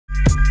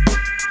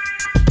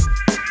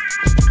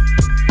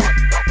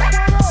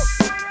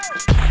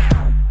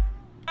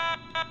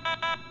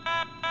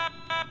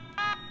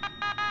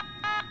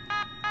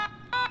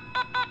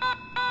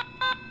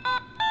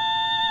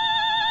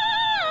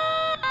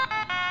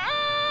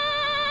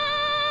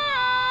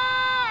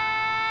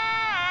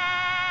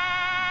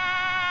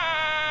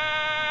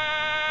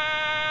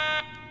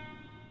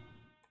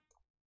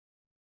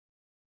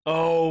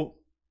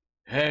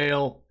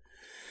Hail.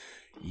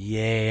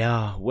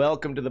 Yeah.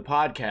 Welcome to the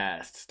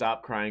podcast.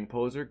 Stop Crying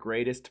Poser,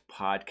 greatest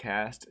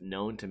podcast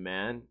known to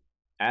man,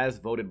 as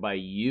voted by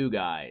you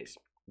guys.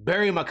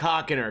 Barry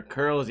McCockiner,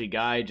 Curlsy,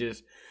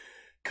 Guyges,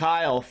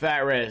 Kyle,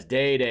 Fatrez,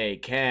 Day,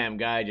 Cam,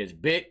 Guyges,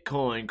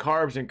 Bitcoin,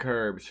 Carbs and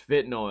Curbs,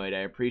 Fitnoid. I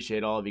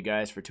appreciate all of you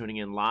guys for tuning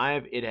in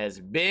live. It has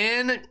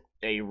been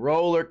a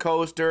roller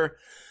coaster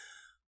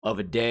of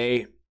a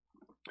day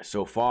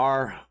so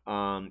far.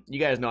 You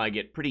guys know I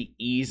get pretty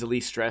easily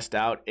stressed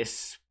out,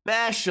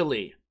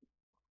 especially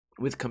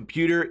with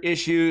computer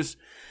issues.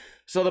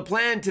 So the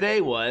plan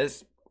today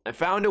was I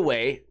found a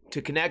way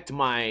to connect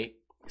my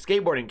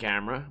skateboarding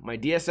camera, my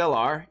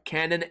DSLR,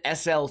 Canon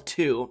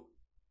SL2.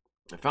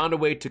 I found a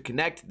way to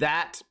connect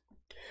that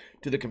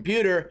to the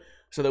computer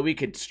so that we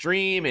could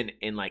stream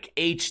in like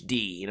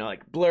HD, you know,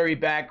 like blurry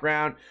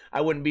background.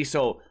 I wouldn't be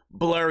so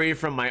blurry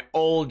from my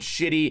old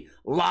shitty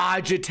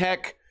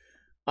Logitech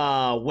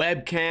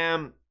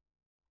webcam.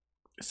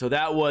 So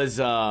that was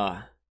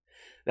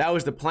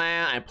the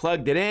plan. I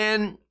plugged it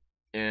in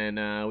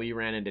and we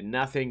ran into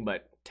nothing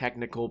but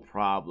technical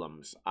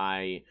problems.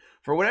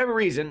 For whatever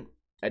reason,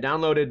 I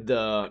downloaded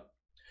the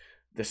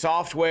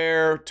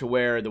software to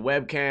where the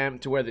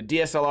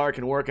DSLR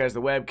can work as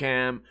the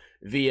webcam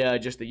via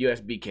just the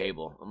USB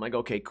cable. I'm like,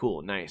 okay,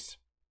 cool, nice.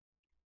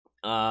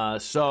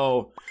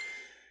 So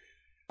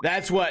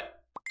that's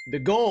what the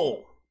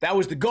goal. That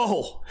was the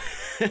goal.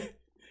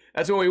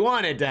 That's what we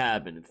wanted to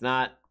happen. It's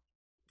not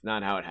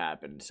how it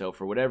happened. So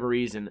for whatever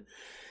reason,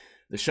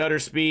 the shutter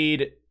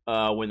speed,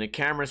 when the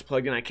camera's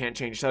plugged in, I can't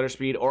change shutter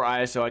speed or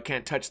ISO. I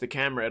can't touch the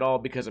camera at all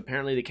because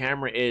apparently the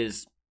camera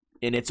is,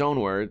 in its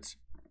own words,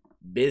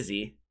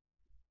 busy.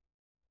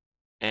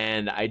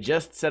 And I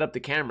just set up the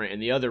camera in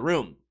the other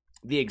room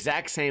the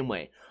exact same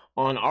way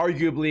on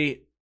arguably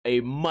a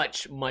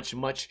much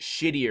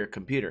shittier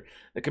computer.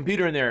 The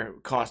computer in there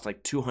cost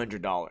like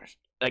 $200.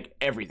 Like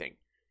everything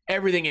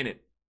in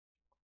it.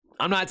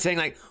 I'm not saying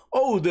like,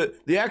 oh,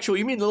 the actual,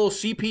 you mean the little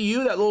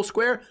CPU, that little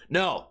square?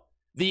 No,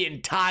 the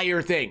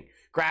entire thing.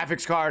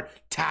 Graphics card,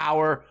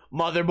 tower,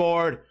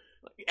 motherboard,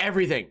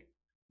 everything.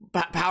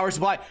 Power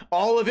supply,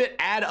 all of it,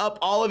 add up,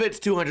 all of it's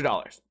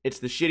 $200. It's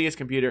the shittiest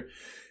computer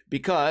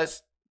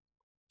because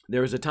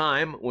there was a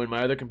time when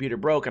my other computer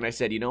broke and I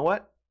said, you know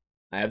what?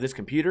 I have this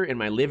computer in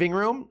my living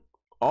room.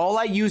 All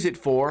I use it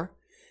for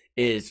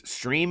is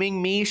streaming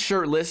me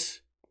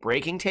shirtless,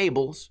 breaking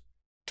tables,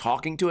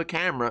 talking to a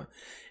camera,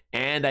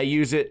 and I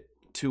use it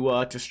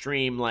to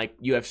stream like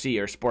UFC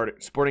or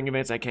sporting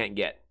events I can't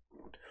get.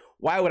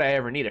 Why would I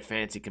ever need a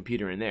fancy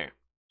computer in there?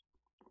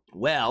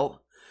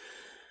 Well,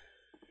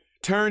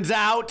 turns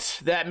out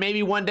that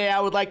maybe one day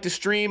I would like to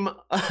stream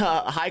a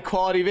high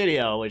quality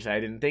video, which I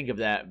didn't think of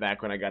that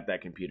back when I got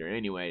that computer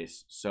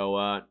anyways.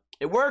 So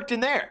it worked in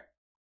there.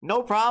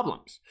 No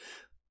problems.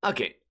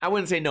 Okay, I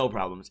wouldn't say no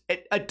problems.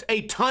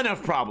 A ton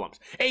of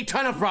problems. A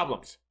ton of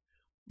problems.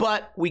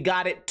 But we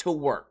got it to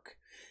work.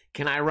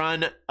 Can I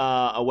run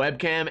a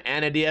webcam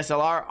and a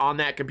DSLR on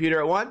that computer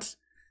at once?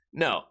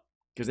 No,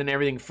 because then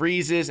everything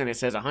freezes and it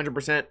says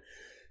 100%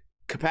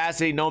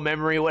 capacity, no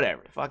memory,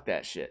 whatever. Fuck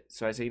that shit.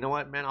 So I say, you know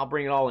what, man, I'll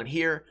bring it all in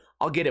here.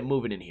 I'll get it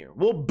moving in here.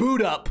 We'll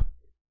boot up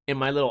in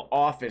my little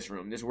office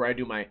room. This is where I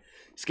do my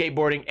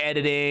skateboarding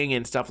editing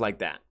and stuff like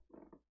that.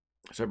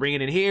 So I bring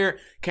it in here.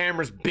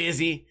 Camera's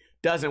busy,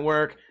 doesn't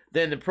work.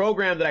 Then the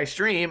program that I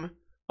stream,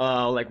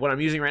 like what I'm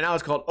using right now,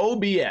 is called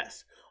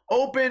OBS.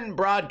 Open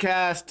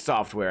Broadcast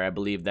Software, I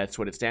believe that's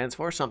what it stands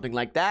for, something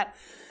like that.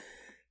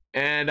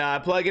 And I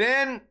plug it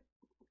in.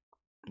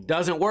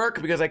 Doesn't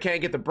work because I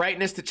can't get the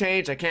brightness to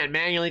change. I can't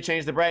manually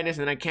change the brightness,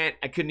 and I can't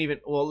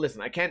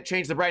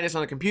change the brightness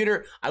on the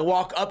computer. I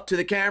walk up to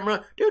the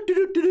camera,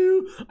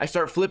 I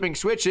start flipping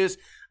switches.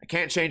 I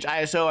can't change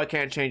ISO, I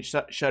can't change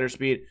shutter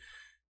speed.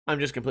 I'm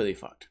just completely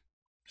fucked.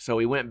 So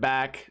we went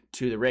back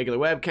to the regular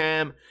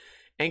webcam,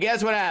 and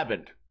guess what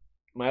happened?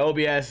 My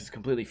OBS is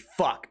completely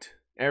fucked.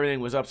 Everything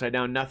was upside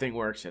down, nothing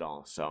works at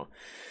all. So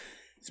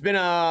it's been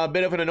a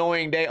bit of an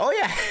annoying day. Oh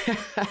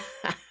yeah.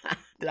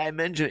 Did I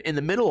mention in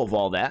the middle of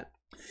all that,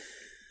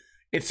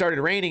 it started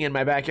raining in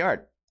my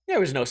backyard. There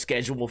was no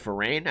schedule for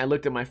rain. I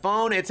looked at my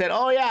phone. It said,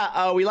 oh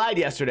yeah, we lied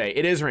yesterday.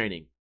 It is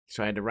raining.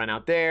 So I had to run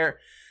out there.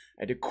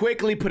 I had to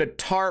quickly put a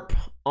tarp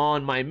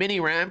on my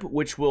mini ramp,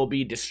 which will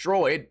be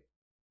destroyed.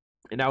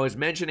 And I was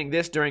mentioning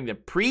this during the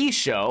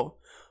pre-show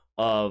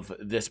of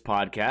this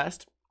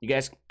podcast. You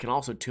guys can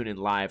also tune in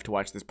live to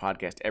watch this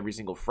podcast every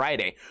single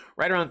Friday,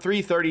 right around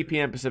 3:30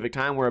 p.m. Pacific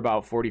time. We're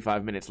about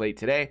 45 minutes late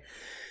today.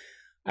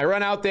 I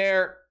run out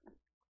there,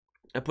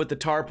 I put the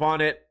tarp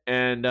on it,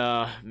 and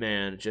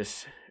man,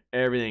 just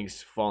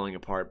everything's falling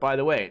apart. By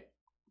the way,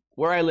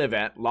 where I live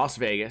at, Las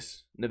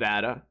Vegas,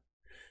 Nevada,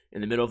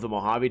 in the middle of the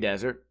Mojave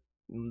Desert,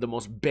 the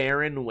most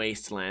barren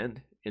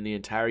wasteland in the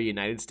entire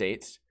United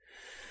States.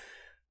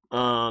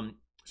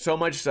 So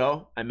much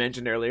so, I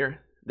mentioned earlier,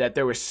 that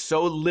there was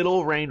so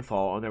little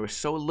rainfall and there was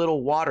so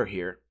little water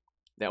here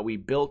that we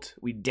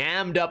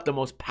dammed up the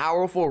most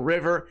powerful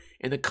river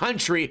in the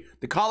country,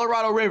 the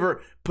Colorado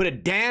River, put a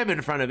dam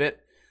in front of it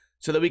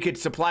so that we could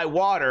supply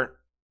water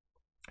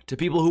to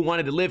people who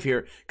wanted to live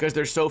here because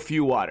there's so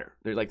few water.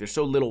 There's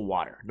so little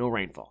water, no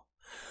rainfall.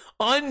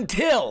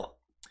 Until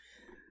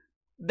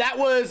that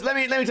was, let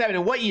me type it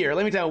in. What year?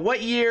 Let me tell you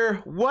what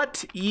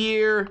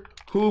year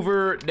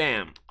Hoover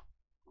Dam.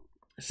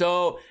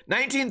 So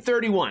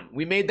 1931,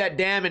 we made that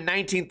dam in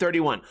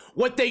 1931.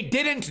 What they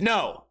didn't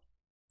know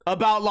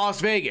about Las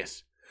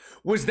Vegas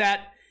was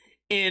that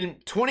in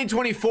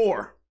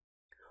 2024,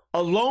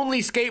 a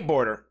lonely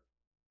skateboarder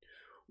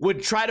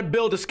would try to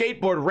build a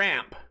skateboard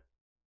ramp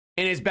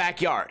in his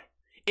backyard.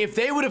 If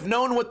they would have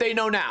known what they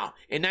know now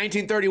in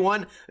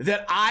 1931,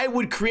 that I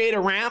would create a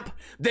ramp,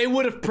 they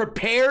would have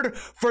prepared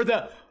for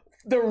the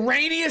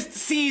rainiest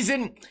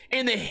season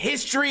in the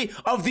history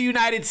of the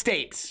United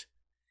States.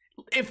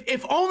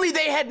 If only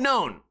they had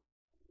known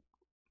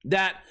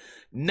that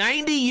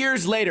 90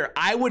 years later,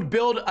 I would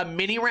build a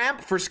mini ramp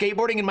for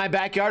skateboarding in my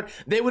backyard,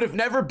 they would have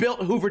never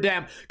built Hoover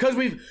Dam because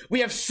we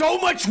have so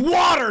much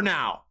water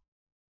now.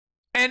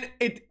 And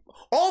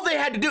all they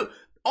had to do,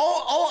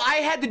 all I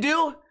had to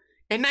do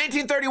in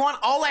 1931,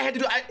 all I had to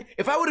do,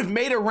 if I would have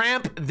made a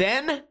ramp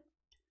then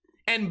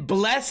and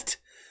blessed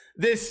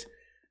this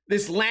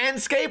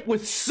landscape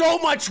with so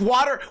much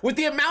water, with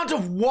the amount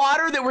of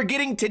water that we're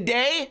getting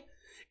today,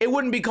 it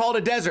wouldn't be called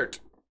a desert.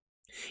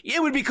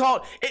 It would be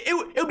called,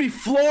 it would be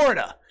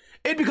Florida.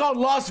 It'd be called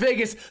Las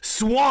Vegas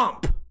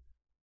Swamp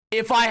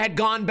if I had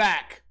gone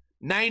back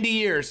 90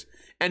 years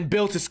and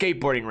built a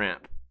skateboarding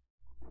ramp.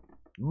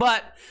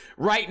 But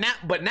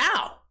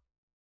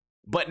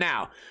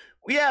now,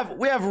 we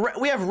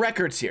have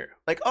records here.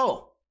 Like,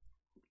 oh,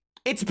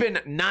 it's been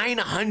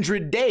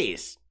 900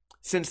 days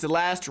since the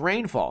last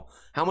rainfall.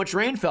 How much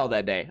rain fell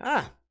that day?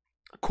 A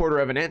quarter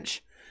of an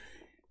inch.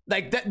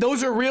 Like that,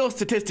 those are real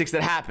statistics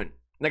that happen.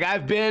 Like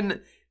I've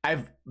been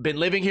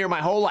living here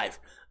my whole life.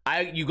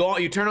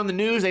 You turn on the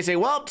news, they say,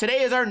 well,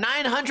 today is our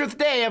 900th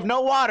day of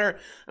no water.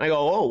 And I go,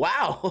 oh,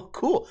 wow,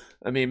 cool.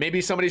 I mean, maybe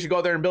somebody should go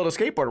out there and build a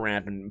skateboard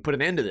ramp and put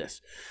an end to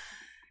this.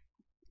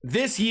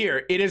 This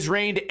year, it has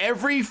rained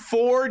every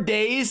 4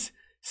 days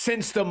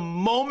since the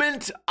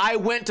moment I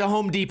went to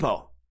Home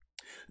Depot.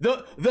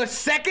 The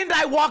second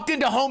I walked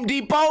into Home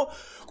Depot,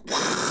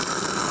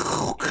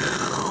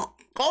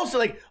 also,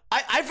 like,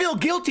 I feel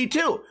guilty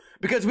too,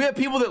 because we have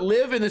people that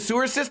live in the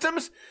sewer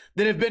systems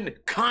that have been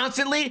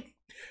constantly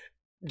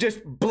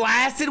just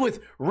blasted with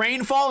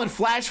rainfall and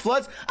flash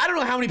floods. I don't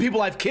know how many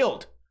people I've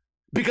killed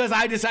because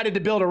I decided to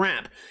build a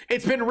ramp.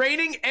 It's been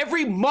raining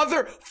every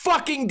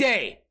motherfucking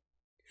day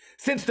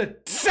since the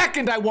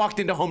second I walked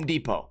into Home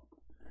Depot.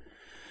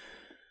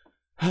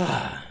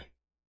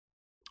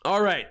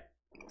 All right,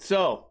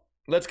 so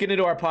let's get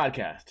into our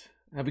podcast.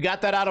 Have we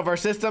got that out of our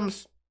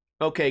systems?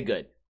 Okay,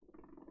 good.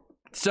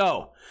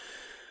 So,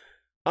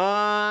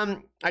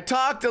 I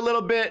talked a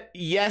little bit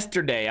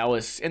yesterday. I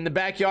was in the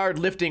backyard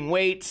lifting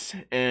weights,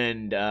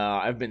 and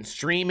I've been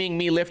streaming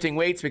me lifting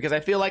weights because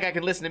I feel like I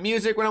can listen to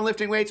music when I'm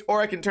lifting weights,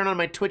 or I can turn on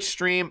my Twitch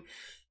stream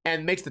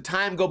and it makes the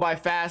time go by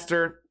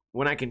faster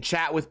when I can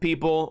chat with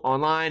people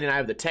online and I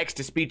have the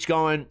text-to-speech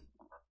going.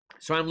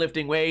 So I'm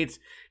lifting weights,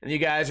 and you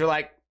guys are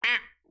like,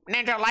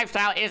 Ninja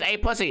Lifestyle is a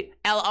pussy,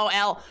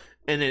 LOL.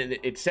 And then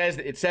it says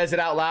it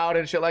out loud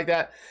and shit like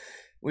that.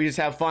 We just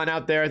have fun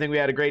out there. I think we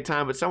had a great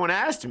time. But someone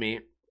asked me,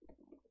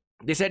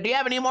 they said, do you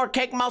have any more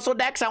cake muscle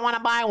decks? I want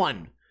to buy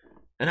one.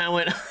 And I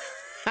went,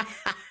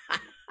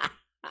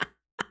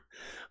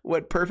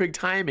 what perfect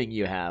timing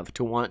you have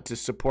to want to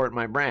support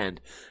my brand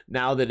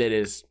now that it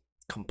is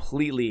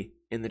completely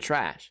in the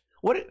trash.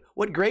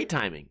 What great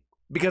timing.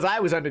 Because I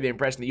was under the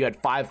impression that you had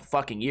 5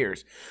 fucking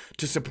years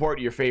to support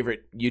your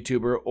favorite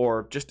YouTuber,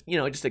 or just,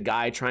 just a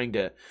guy trying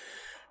to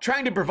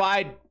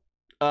provide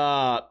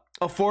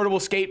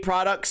affordable skate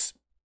products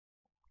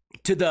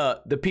to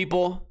the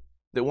people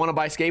that want to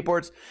buy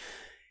skateboards.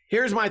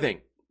 Here's my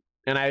thing,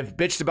 and I've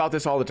bitched about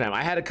this all the time.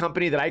 I had a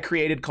company that I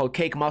created called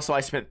Cake Muscle.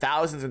 I spent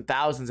thousands and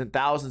thousands and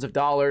thousands of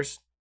dollars,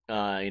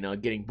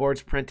 getting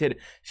boards printed,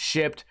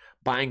 shipped,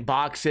 buying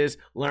boxes,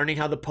 learning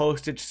how the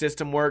postage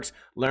system works,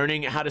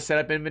 learning how to set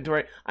up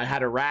inventory. I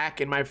had a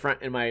rack in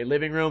my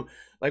living room.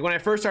 Like when I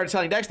first started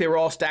selling decks, they were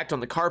all stacked on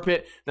the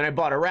carpet. Then I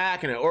bought a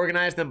rack and I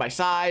organized them by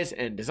size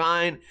and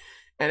design,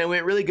 and it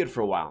went really good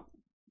for a while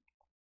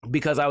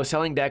because I was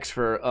selling decks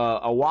for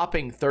a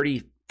whopping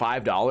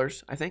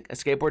 $35. I think a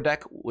skateboard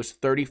deck was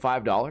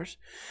 $35.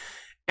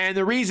 And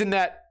the reason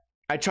that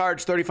I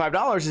charged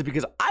 $35 is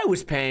because I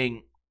was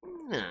paying,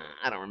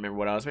 I don't remember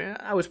what I was paying.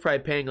 I was probably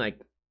paying like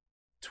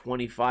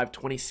 $25,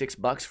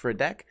 $26 for a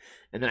deck,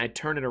 and then I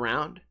turn it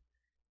around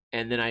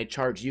and then I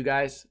charge you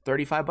guys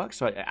 $35.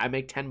 So I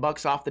make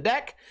 $10 off the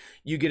deck.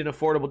 You get an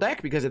affordable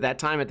deck, because at that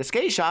time at the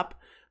skate shop,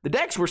 the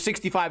decks were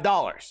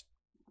 $65.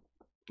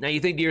 Now you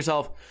think to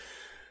yourself,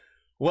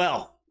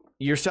 well,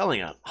 you're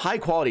selling a high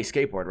quality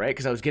skateboard, right?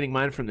 Because I was getting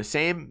mine from the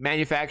same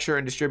manufacturer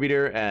and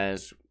distributor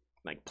as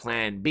like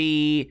Plan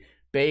B,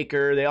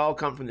 Baker. They all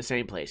come from the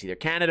same place, either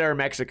Canada or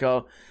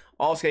Mexico.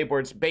 All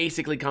skateboards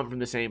basically come from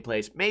the same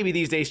place. Maybe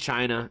these days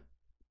China.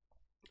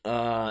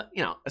 A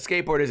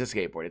skateboard is a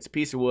skateboard. It's a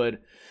piece of wood.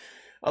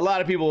 a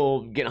lot of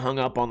people get hung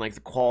up on like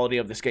the quality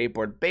of the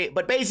skateboard.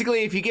 But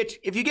basically, if you get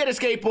a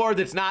skateboard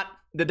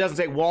that doesn't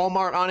say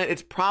Walmart on it,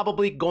 it's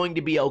probably going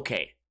to be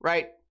okay,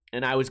 right?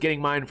 And I was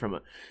getting mine from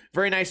a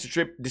very nice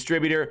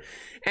distributor,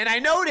 and I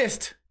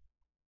noticed,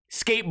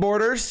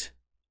 skateboarders,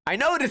 I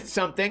noticed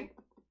something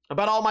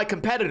about all my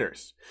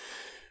competitors.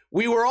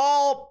 We were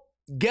all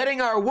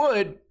getting our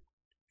wood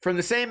from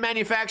the same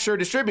manufacturer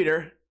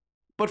distributor,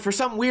 but for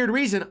some weird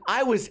reason,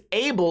 I was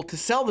able to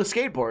sell the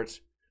skateboards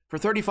for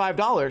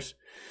 $35,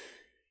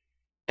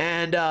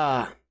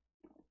 and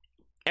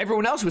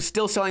everyone else was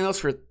still selling those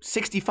for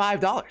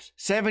 $65,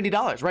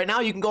 $70. Right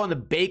now, you can go on the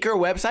Baker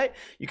website.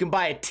 You can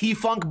buy a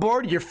T-Funk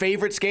board, your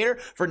favorite skater,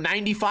 for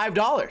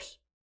 $95.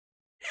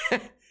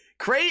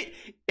 Great.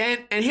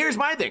 And here's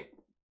my thing.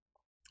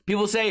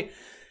 People say,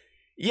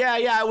 yeah,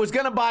 I was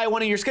going to buy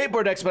one of your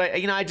skateboard decks, but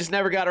I just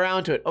never got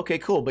around to it. Okay,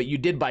 cool. But you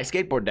did buy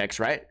skateboard decks,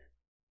 right?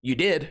 You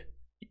did.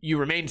 You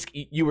were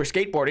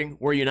skateboarding,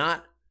 were you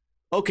not?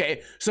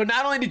 Okay. So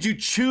not only did you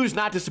choose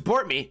not to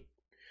support me,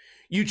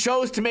 you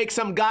chose to make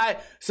some guy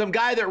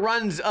that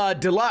runs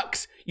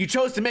Deluxe, you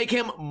chose to make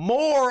him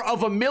more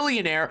of a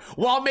millionaire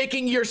while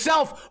making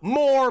yourself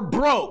more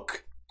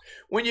broke.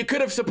 When you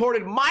could have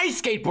supported my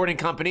skateboarding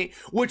company,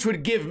 which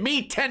would give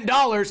me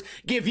 $10,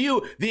 give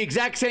you the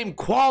exact same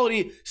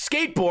quality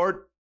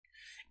skateboard,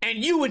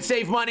 and you would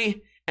save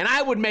money, and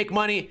I would make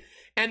money,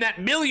 and that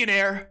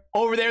millionaire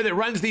over there that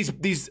runs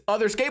these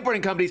other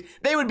skateboarding companies,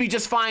 they would be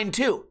just fine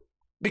too,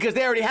 because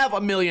they already have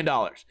 $1 million.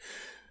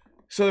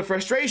 So the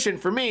frustration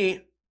for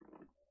me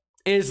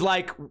is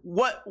like,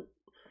 what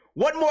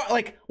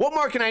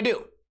more can I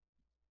do?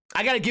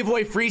 I got to give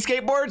away free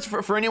skateboards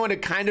for anyone to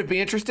kind of be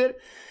interested.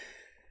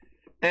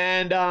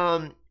 And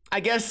I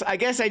guess I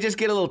just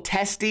get a little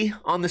testy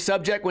on the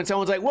subject when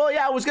someone's like, well,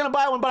 yeah, I was going to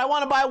buy one, but I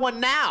want to buy one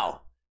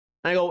now.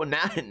 And I go, well,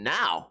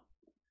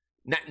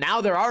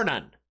 now there are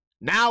none.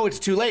 Now it's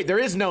too late. There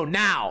is no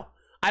now.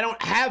 I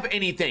don't have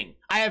anything.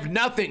 I have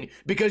nothing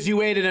because you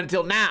waited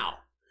until now.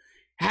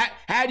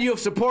 Had you have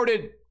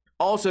supported,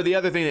 also the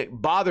other thing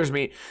that bothers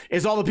me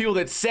is all the people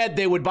that said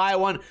they would buy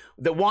one,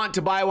 that want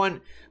to buy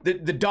one. The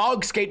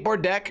dog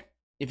skateboard deck,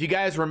 if you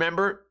guys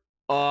remember,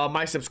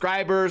 my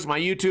subscribers, my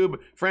YouTube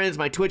friends,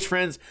 my Twitch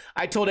friends,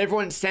 I told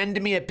everyone,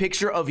 send me a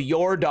picture of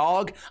your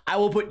dog. I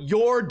will put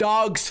your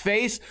dog's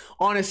face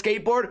on a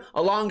skateboard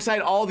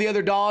alongside all the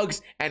other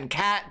dogs and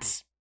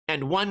cats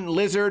and one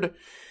lizard.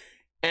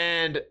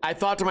 And I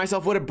thought to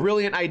myself, what a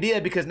brilliant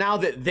idea, because now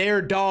that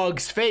their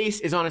dog's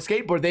face is on a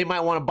skateboard, they might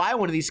want to buy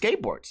one of these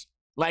skateboards.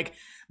 Like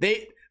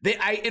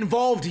I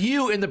involved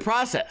you in the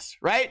process,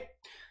 right?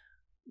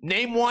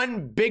 Name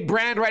one big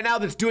brand right now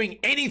that's doing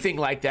anything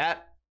like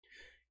that.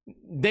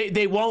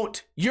 They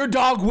won't. Your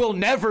dog will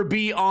never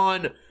be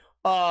on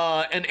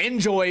an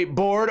Enjoy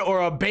board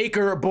or a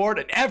Baker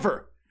board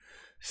ever.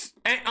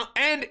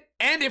 And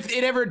if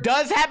it ever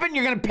does happen,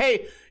 you're gonna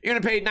pay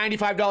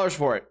 $95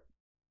 for it,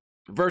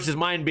 versus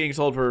mine being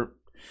sold for,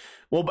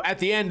 well, at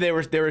the end they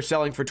were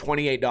selling for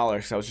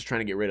 $28. So I was just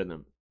trying to get rid of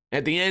them.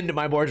 At the end,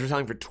 my boards were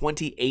selling for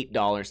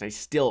 $28. I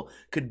still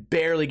could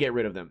barely get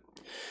rid of them.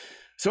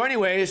 So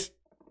anyways,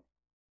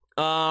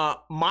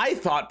 my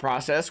thought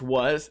process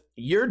was,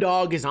 your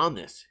dog is on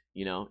this.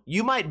 You know,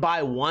 you might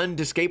buy one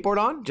to skateboard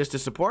on just to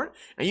support,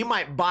 and you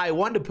might buy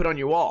one to put on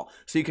your wall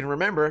so you can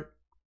remember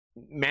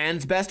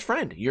man's best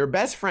friend, your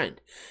best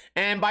friend.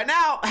 And by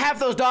now, half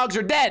those dogs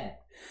are dead.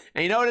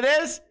 And you know what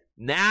it is?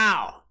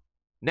 Now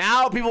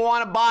people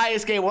want to buy a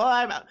skate.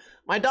 Well,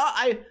 my dog,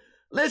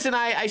 listen,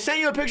 I sent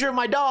you a picture of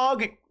my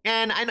dog,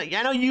 and I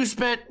know you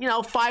spent,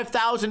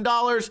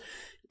 $5,000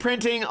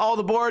 printing all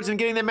the boards and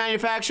getting them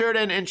manufactured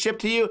and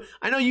shipped to you.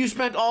 I know you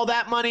spent all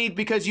that money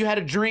because you had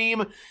a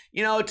dream,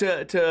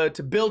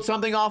 to build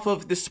something off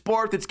of the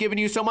sport that's given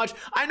you so much.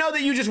 I know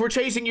that you just were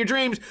chasing your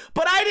dreams,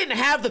 but I didn't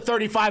have the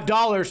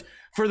 $35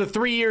 for the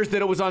 3 years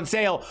that it was on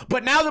sale.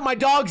 But now that my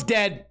dog's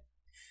dead,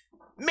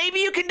 maybe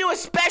you can do a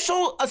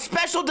special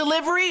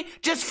delivery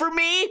just for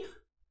me.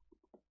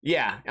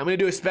 Yeah, I'm gonna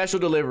do a special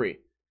delivery.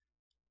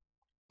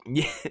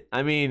 Yeah,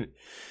 I mean,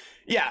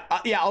 yeah,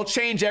 I'll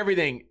change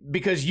everything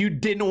because you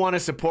didn't want to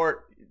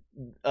support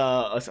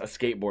a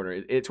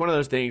skateboarder. It's one of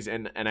those things,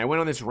 and I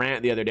went on this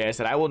rant the other day. I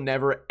said I will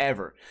never,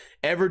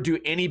 ever do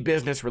any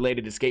business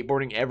related to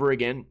skateboarding ever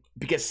again,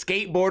 because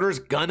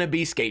skateboarders gonna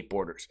be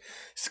skateboarders.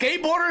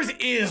 Skateboarders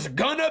is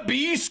gonna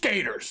be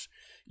skaters.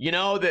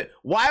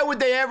 Why would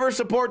they ever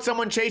support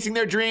someone chasing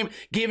their dream,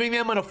 giving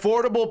them an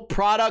affordable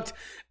product,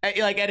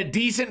 at a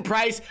decent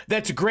price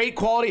that's great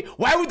quality?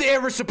 Why would they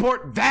ever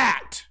support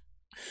that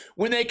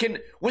when they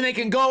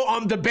can go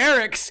on the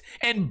barracks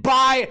and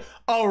buy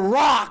a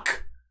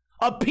rock,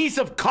 a piece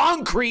of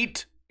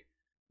concrete,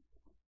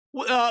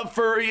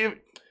 for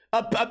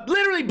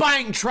literally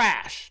buying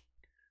trash?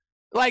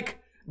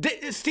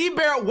 Steve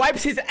Barrett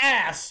wipes his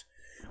ass,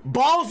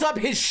 balls up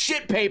his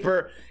shit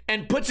paper,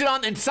 and puts it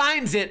on and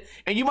signs it,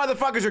 and you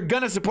motherfuckers are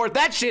gonna support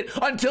that shit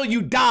until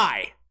you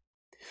die.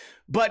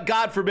 But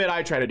God forbid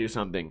I try to do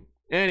something.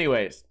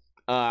 Anyways,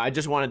 I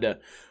just wanted to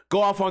go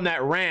off on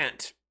that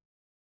rant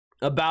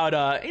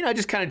about you know,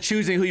 just kind of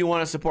choosing who you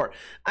want to support.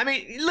 I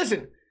mean,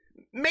 listen,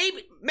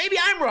 maybe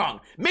I'm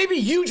wrong. Maybe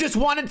you just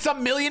wanted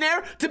some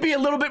millionaire to be a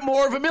little bit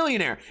more of a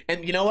millionaire.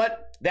 And you know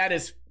what? That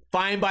is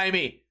fine by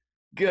me.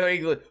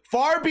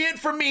 Far be it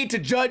from me to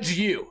judge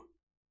you.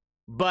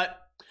 But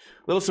a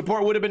little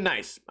support would have been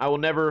nice. I will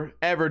never,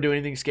 ever do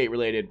anything skate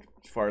related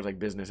as far as like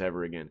business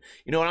ever again.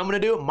 You know what I'm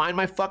going to do? Mind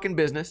my fucking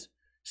business.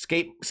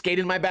 Skate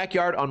in my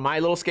backyard on my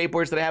little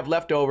skateboards that I have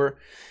left over.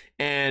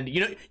 And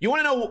you know, you want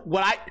to know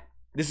what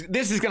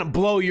this is going to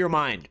blow your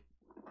mind.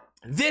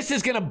 This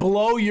is going to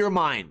blow your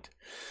mind.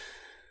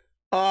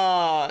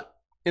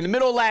 In the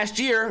middle of last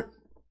year,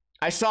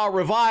 I saw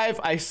Revive.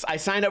 I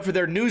signed up for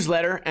their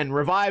newsletter, and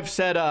Revive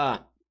said,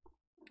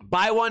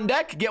 buy one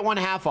deck, get one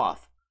half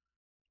off.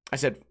 I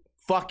said,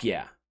 fuck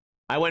yeah.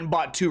 I went and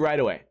bought 2 right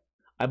away.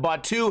 I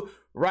bought 2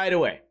 right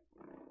away.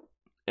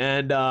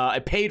 And I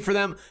paid for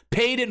them,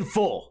 paid in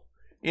full.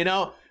 You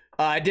know,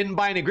 I didn't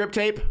buy any grip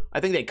tape. I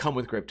think they come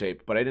with grip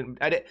tape, but I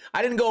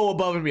didn't go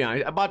above and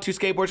beyond. I bought 2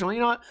 skateboards. I'm like,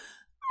 you know what?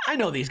 I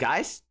know these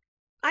guys.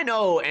 I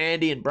know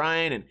Andy and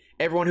Brian and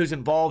everyone who's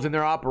involved in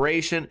their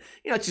operation.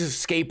 You know, it's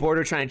just a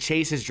skateboarder trying to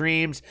chase his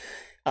dreams.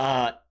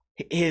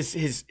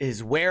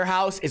 His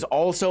warehouse is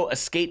also a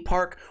skate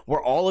park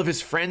where all of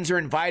his friends are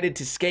invited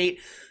to skate.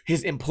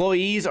 His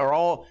employees are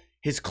all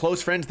his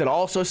close friends that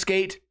also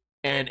skate,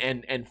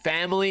 and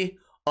family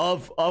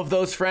of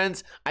those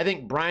friends. I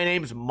think Brian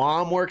Ames'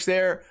 mom works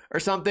there or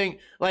something.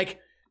 Like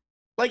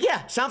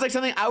yeah, sounds like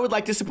something I would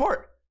like to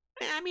support.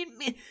 I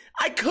mean,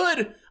 I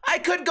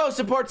could go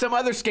support some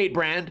other skate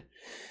brand,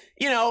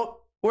 you know,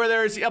 where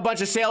there's a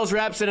bunch of sales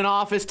reps in an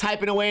office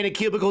typing away in a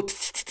cubicle.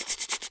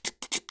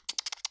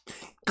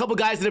 Couple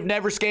guys that have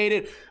never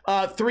skated,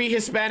 3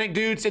 Hispanic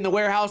dudes in the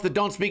warehouse that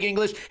don't speak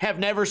English, have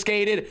never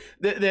skated,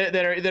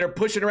 that are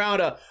pushing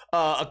around a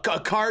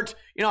cart,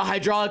 you know,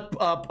 hydraulic,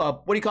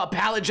 what do you call it,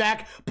 pallet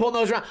jack, pulling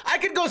those around. I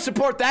could go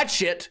support that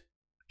shit,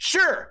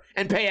 sure,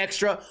 and pay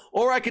extra,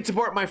 or I could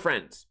support my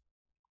friends.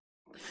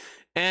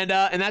 And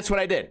that's what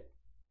I did.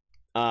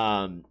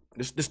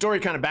 The story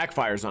kind of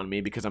backfires on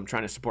me because I'm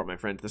trying to support my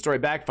friends. The story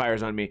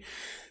backfires on me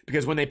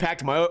because when they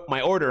packed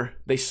my order,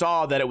 they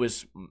saw that it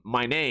was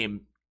my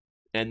name,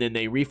 and then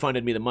they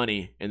refunded me the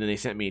money, and then they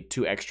sent me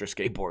 2 extra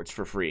skateboards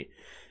for free.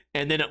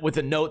 And then with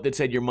a note that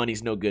said, your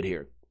money's no good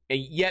here. And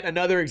yet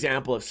another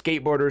example of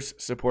skateboarders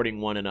supporting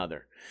one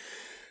another.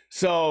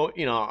 So,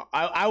 you know,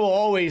 I will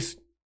always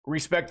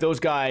respect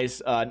those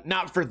guys,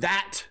 not for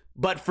that,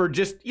 but for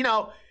just, you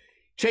know,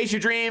 chase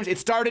your dreams.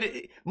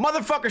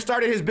 Motherfucker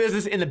started his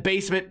business in the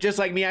basement, just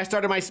like me. I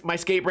started my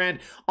skate brand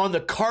on the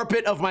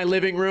carpet of my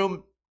living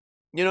room.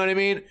 You know what I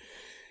mean?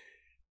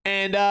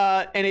 And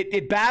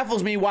it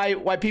baffles me why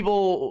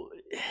people,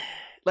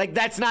 like,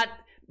 that's not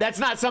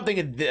something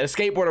a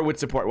skateboarder would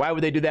support. Why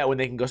would they do that when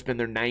they can go spend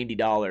their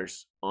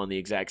 $90 on the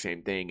exact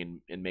same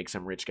thing and make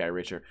some rich guy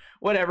richer?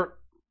 Whatever.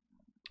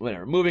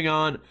 Moving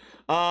on.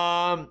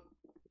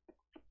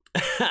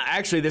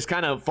 Actually, this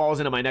kind of falls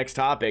into my next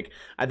topic.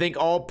 I think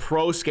all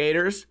pro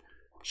skaters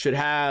should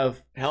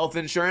have health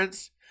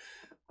insurance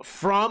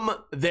from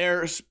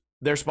their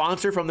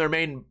sponsor, from their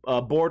main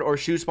board or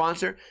shoe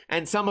sponsor.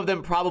 And some of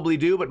them probably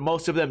do, but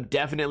most of them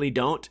definitely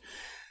don't.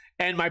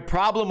 And my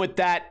problem with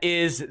that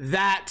is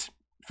that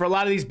for a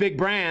lot of these big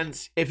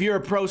brands, if you're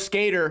a pro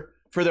skater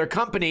for their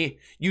company,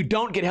 you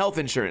don't get health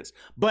insurance.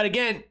 But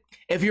again,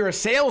 if you're a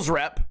sales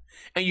rep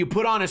and you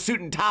put on a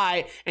suit and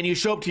tie and you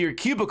show up to your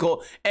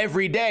cubicle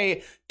every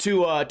day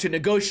to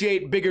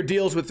negotiate bigger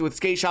deals with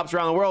skate shops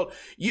around the world,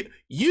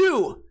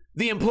 you,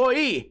 the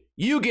employee,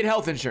 you get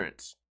health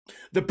insurance.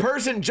 The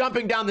person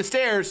jumping down the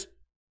stairs,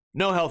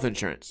 no health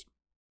insurance.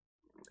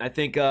 I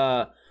think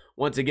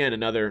once again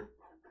another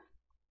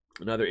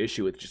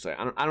issue with just like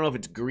I don't know if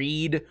it's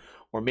greed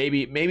or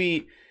maybe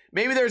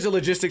there's a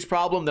logistics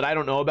problem that I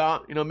don't know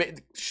about. You know,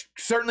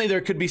 certainly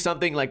there could be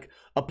something like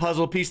a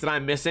puzzle piece that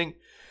I'm missing.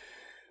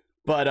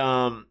 But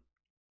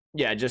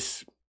yeah,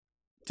 just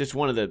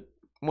one of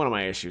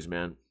my issues,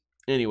 man.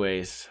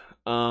 Anyways,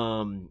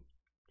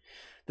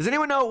 does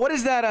anyone know what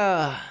is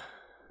that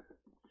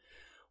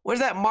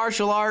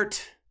martial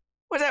art?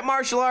 What's that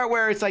martial art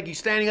where it's like you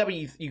standing up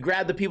and you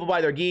grab the people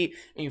by their gi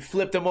and you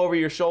flip them over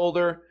your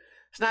shoulder?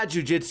 It's not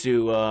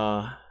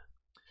jujitsu.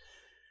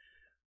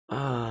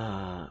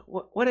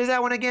 What is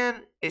that one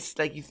again? It's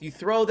like you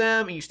throw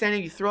them and you stand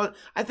and you throw them.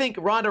 I think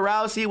Ronda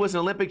Rousey was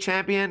an Olympic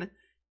champion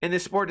in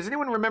this sport. Does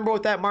anyone remember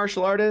what that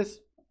martial art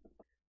is?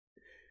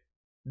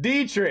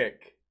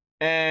 Dietrich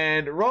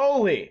and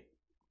Rolly.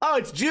 Oh,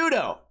 it's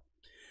judo.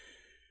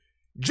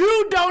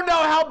 You don't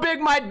know how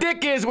big my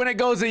dick is when it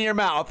goes in your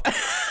mouth.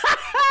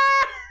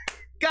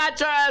 Got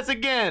your ass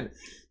again.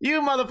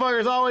 You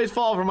motherfuckers always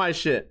fall for my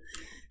shit.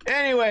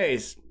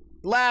 Anyways,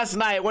 last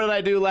night, what did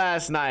I do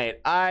last night?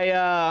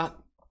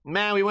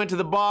 Man, we went to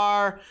the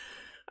bar.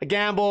 I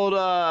gambled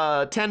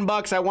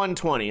 $10. I won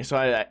 20. So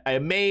I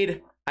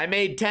made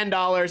 $10.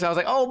 I was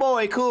like, oh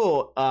boy,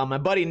 cool. My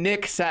buddy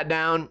Nick sat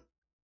down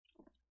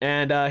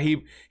and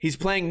he's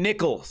playing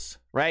nickels,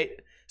 right?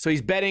 So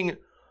he's betting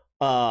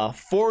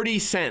 40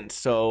 cents.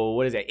 So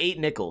what is it? 8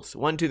 nickels.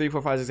 1, 2, 3,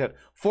 4, 5, 6, 7.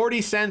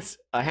 40 cents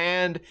a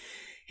hand.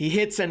 He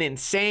hits an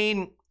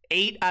insane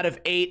 8 out of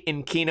 8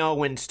 in Keno,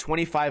 wins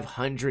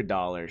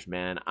 $2,500,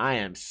 man. I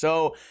am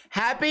so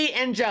happy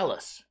and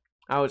jealous.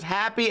 I was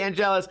happy and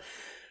jealous.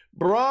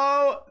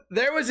 Bro,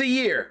 there was a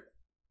year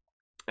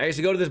I used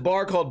to go to this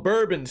bar called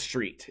Bourbon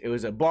Street. It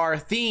was a bar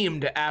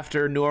themed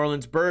after New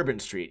Orleans Bourbon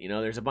Street. You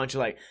know, there's a bunch of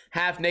like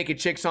half-naked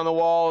chicks on the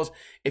walls.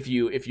 If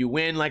you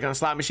win like on a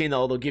slot machine,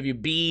 they'll give you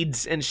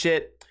beads and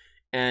shit.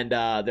 And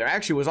there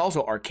actually was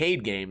also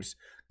arcade games.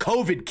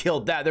 COVID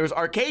killed that. There was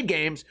arcade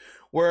games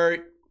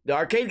where the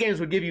arcade games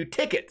would give you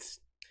tickets.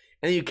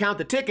 And then you count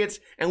the tickets,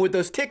 and with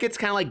those tickets,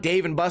 kind of like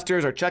Dave and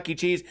Buster's or Chuck E.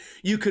 Cheese,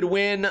 you could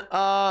win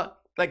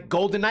like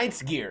Golden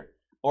Knights gear.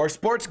 Or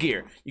sports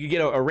gear. You could get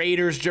a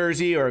Raiders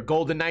jersey or a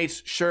Golden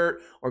Knights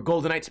shirt or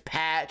Golden Knights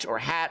patch or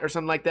hat or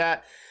something like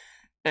that.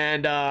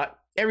 And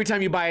every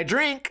time you buy a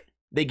drink,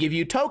 they give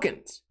you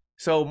tokens.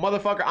 So,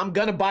 motherfucker, I'm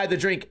gonna buy the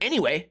drink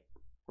anyway,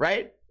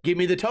 right? Give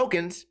me the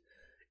tokens.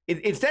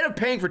 Instead of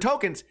paying for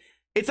tokens,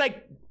 it's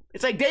like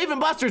Dave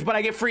and Buster's, but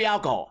I get free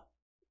alcohol.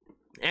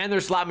 And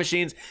there's slot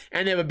machines,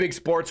 and they have a big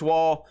sports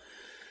wall.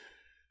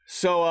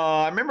 So,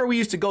 I remember we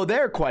used to go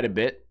there quite a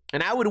bit,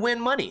 and I would win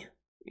money.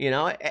 You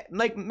know,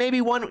 like maybe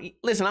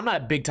listen, I'm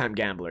not a big time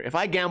gambler. If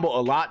I gamble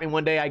a lot in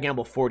one day, I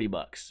gamble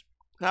 $40.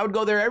 I would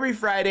go there every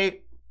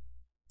Friday,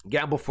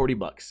 gamble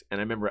 $40. And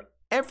I remember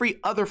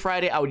every other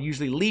Friday, I would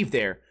usually leave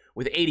there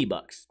with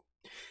 $80.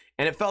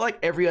 And it felt like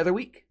every other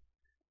week.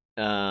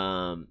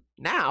 Now,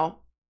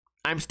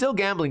 I'm still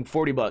gambling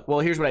 $40. Well,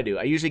 here's what I do.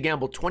 I usually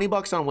gamble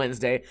 $20 on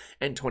Wednesday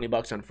and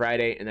 $20 on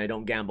Friday, and I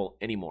don't gamble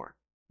anymore.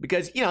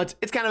 Because, you know,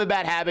 it's kind of a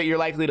bad habit. You're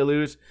likely to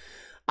lose.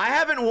 I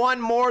haven't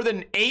won more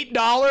than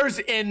 $8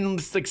 in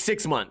like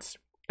 6 months.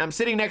 I'm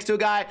sitting next to a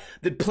guy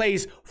that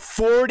plays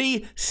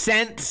 40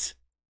 cents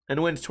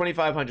and wins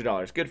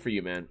 $2,500. Good for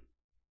you, man.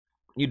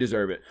 You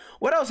deserve it.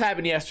 What else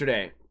happened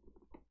yesterday?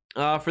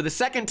 For the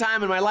second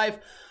time in my life,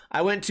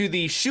 I went to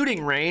the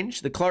shooting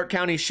range, the Clark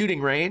County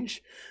shooting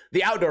range,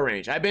 the outdoor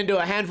range. I've been to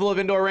a handful of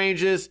indoor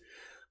ranges.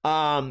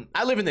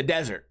 I live in the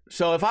desert.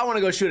 So if I want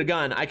to go shoot a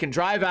gun, I can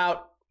drive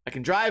out. I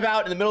can drive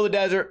out in the middle of the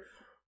desert,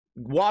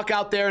 walk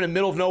out there in the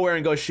middle of nowhere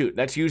and go shoot.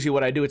 That's usually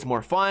what I do. It's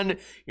more fun.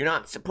 You're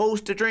not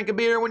supposed to drink a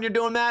beer when you're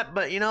doing that,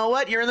 but you know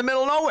what? You're in the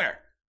middle of nowhere.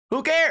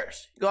 Who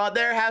cares? Go out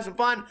there, have some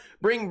fun,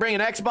 bring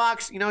an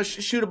Xbox, you know,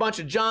 shoot a bunch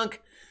of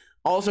junk.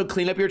 Also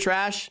clean up your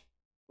trash.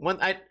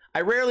 I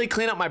rarely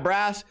clean up my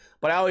brass,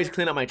 but I always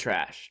clean up my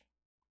trash.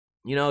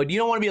 You know, you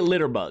don't want to be a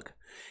litter bug.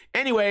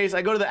 Anyways,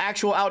 I go to the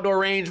actual outdoor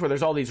range where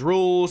there's all these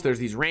rules. There's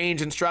these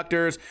range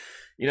instructors.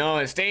 You know,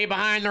 and stay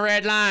behind the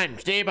red line.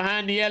 Stay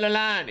behind the yellow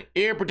line.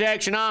 Ear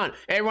protection on.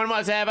 Everyone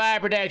must have eye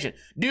protection.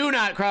 Do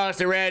not cross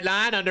the red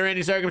line under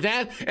any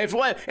circumstance. If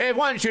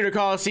one shooter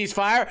calls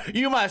ceasefire,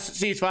 you must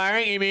cease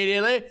firing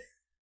immediately.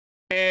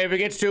 If it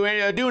gets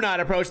to do not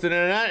approach the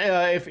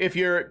if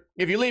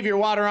you leave your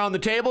water on the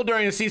table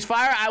during a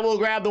ceasefire, I will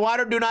grab the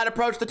water. Do not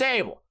approach the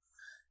table.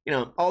 You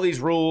know, all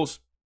these rules.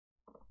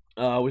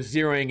 Was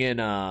zeroing in.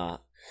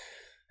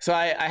 So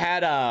I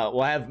had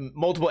I have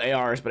multiple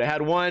ARs, but I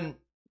had one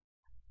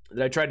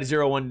that I tried to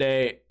zero one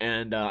day,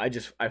 and I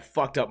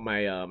fucked up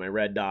my my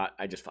red dot.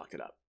 I just fucked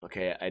it up.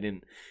 Okay, I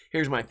didn't.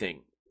 Here's my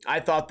thing.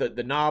 I thought that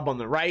the knob on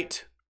the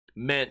right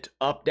meant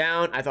up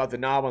down. I thought the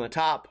knob on the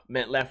top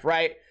meant left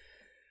right.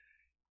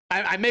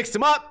 I mixed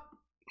them up.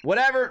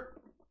 Whatever.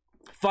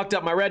 Fucked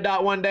up my red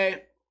dot one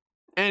day.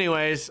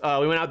 Anyways,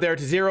 we went out there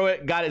to zero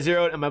it, got it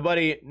zeroed, and my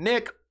buddy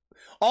Nick,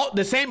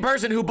 the same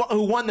person who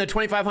won the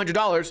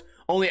 $2,500,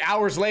 only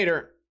hours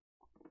later.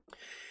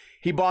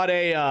 He bought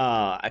a,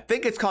 I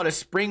think it's called a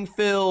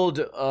Springfield,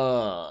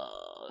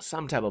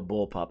 some type of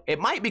bullpup. It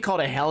might be called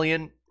a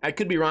Hellion. I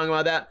could be wrong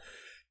about that.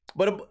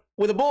 But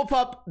with a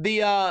bullpup,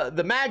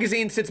 the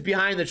magazine sits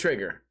behind the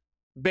trigger,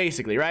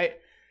 basically, right?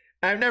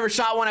 I've never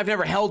shot one. I've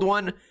never held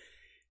one.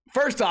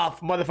 First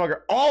off,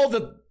 motherfucker, all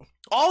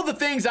the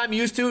things I'm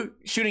used to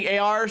shooting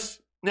ARs.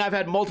 Now I've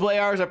had multiple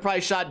ARs. I've probably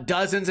shot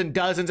dozens and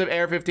dozens of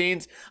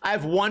AR-15s. I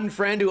have one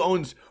friend who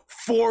owns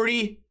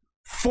 40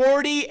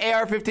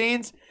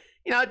 AR-15s.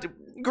 You know,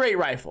 great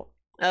rifle.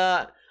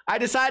 I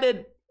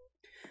decided,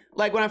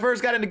 like, when I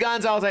first got into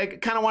guns, I was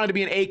like, kind of wanted to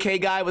be an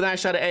AK guy, but then I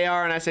shot an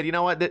AR, and I said, you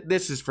know what?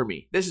 This is for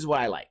me. This is what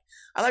I like.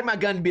 I like my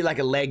gun to be like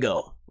a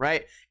Lego,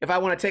 right? If I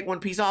want to take one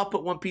piece off,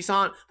 put one piece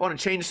on. If I want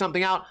to change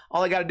something out,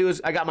 all I got to do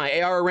is I got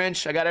my AR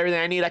wrench. I got everything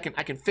I need. I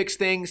can fix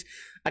things.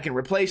 I can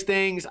replace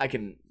things. I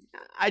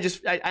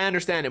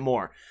understand it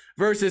more.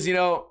 Versus, you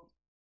know,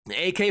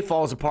 the AK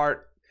falls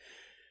apart.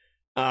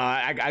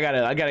 I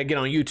gotta get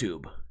on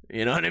YouTube.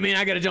 You know what I mean?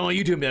 I gotta jump on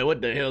YouTube and be like,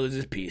 what the hell is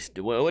this piece?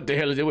 What the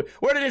hell is it?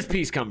 Where did this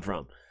piece come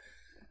from?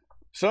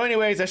 So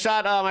anyways, I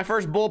shot my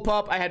first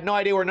bullpup. I had no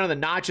idea where none of the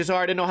notches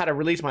are. I didn't know how to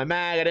release my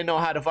mag. I didn't know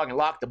how to fucking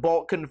lock the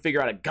bolt. Couldn't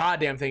figure out a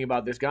goddamn thing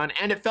about this gun.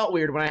 And it felt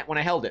weird when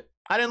I held it.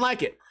 I didn't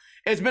like it.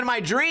 It's been my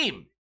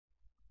dream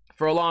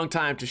for a long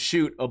time to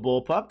shoot a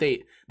bullpup.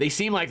 They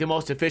seem like the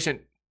most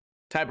efficient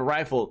type of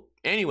rifle.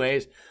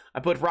 Anyways, I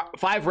put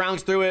 5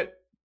 rounds through it.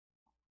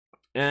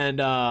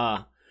 And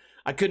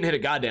I couldn't hit a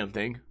goddamn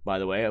thing, by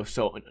the way. I was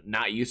so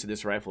not used to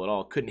this rifle at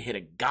all. Couldn't hit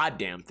a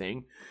goddamn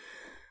thing.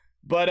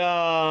 But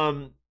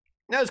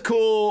that was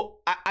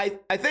cool.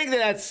 I think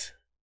that's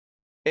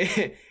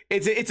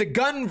it's a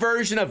gun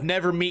version of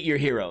Never Meet Your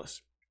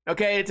Heroes.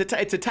 Okay,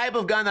 it's a type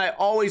of gun that I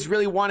always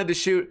really wanted to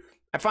shoot.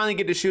 I finally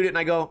get to shoot it and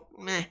I go,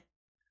 meh,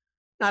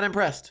 not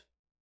impressed.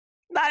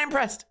 Not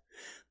impressed.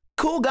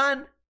 Cool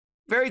gun,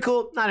 very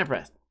cool, not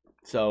impressed.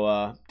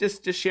 So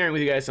just sharing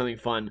with you guys something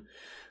fun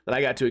that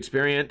I got to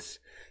experience.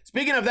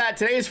 Speaking of that,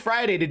 today is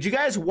Friday. Did you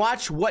guys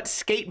watch what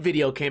skate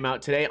video came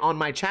out today on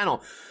my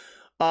channel?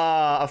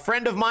 A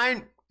friend of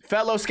mine,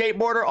 fellow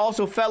skateboarder,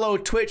 also fellow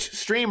Twitch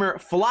streamer,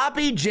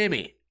 Floppy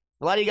Jimmy.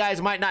 A lot of you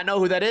guys might not know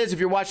who that is if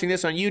you're watching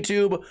this on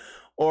YouTube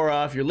or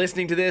if you're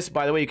listening to this.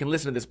 By the way, you can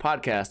listen to this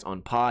podcast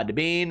on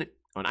Podbean,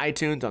 on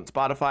iTunes, on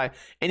Spotify,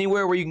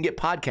 anywhere where you can get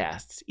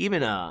podcasts,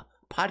 even a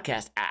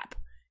podcast app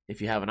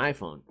if you have an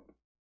iPhone.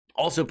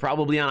 Also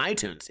probably on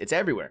iTunes. It's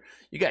everywhere.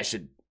 You guys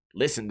should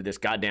listen to this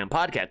goddamn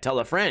podcast. Tell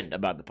a friend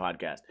about the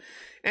podcast.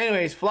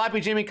 Anyways,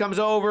 Floppy Jimmy comes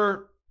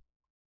over.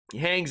 He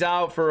hangs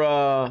out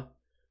for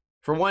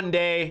one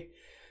day.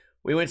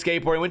 We went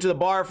skateboarding. Went to the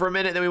bar for a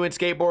minute. Then we went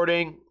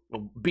skateboarding.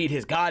 Beat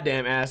his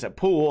goddamn ass at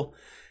pool.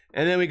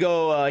 And then we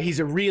go, he's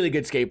a really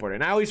good skateboarder.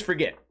 And I always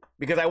forget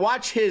because I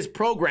watch his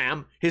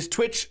program, his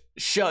Twitch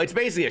show. It's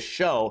basically a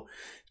show.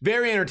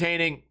 Very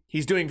entertaining.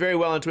 He's doing very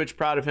well on Twitch.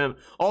 Proud of him.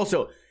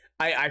 Also,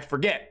 I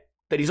forget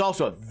that he's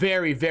also a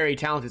very, very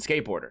talented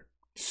skateboarder.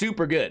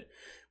 Super good.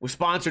 Was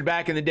sponsored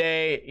back in the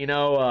day. You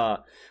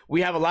know,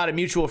 we have a lot of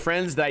mutual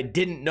friends that I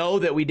didn't know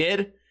that we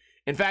did.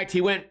 In fact,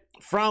 he went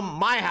from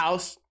my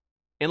house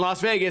in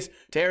Las Vegas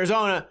to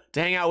Arizona to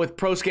hang out with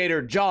pro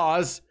skater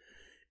Jaws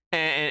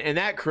and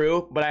that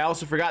crew. But I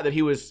also forgot that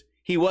he was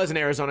an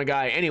Arizona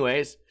guy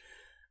anyways.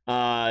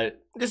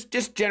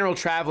 Just general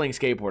traveling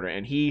skateboarder.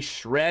 And he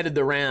shredded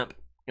the ramp.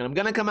 And I'm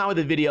going to come out with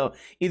a video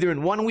either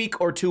in 1 week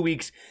or 2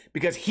 weeks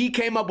because he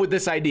came up with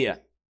this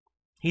idea.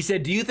 He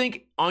said, do you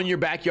think on your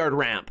backyard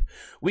ramp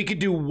we could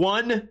do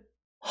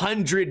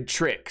 100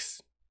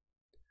 tricks?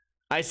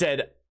 I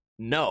said,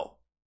 no.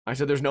 I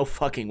said, there's no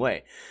fucking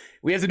way.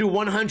 We have to do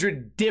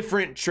 100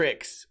 different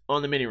tricks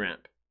on the mini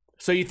ramp.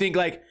 So you think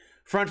like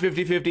front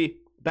 50-50,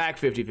 back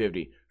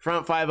 50-50,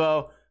 front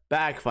 5-0,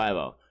 back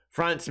 5-0,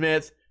 front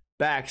Smith,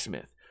 back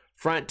Smith,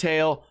 front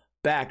tail,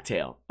 back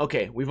tail.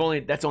 Okay,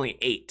 that's only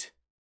 8.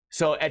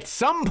 So at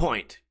some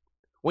point,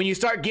 when you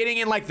start getting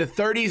in like the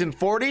 30s and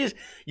 40s,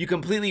 you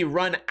completely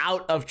run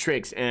out of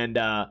tricks. And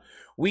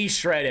we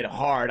shredded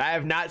hard. I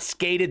have not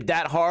skated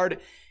that hard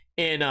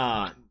in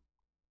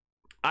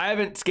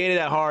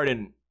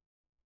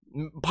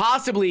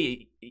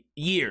possibly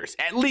years,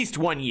 at least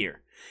 1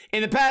 year.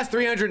 In the past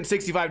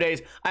 365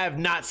 days, I have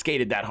not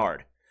skated that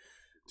hard.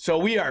 So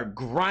we are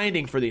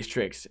grinding for these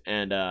tricks.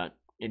 And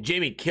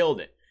Jimmy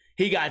killed it.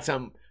 He got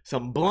some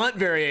blunt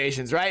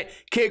variations, right?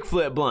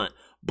 Kickflip blunt,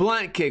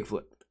 blunt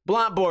kickflip,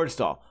 blunt board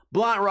stall,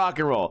 blunt rock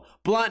and roll,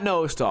 blunt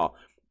nose stall,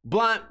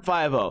 blunt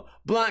 5-0,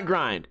 blunt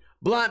grind,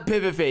 blunt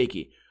pivot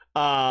fakie,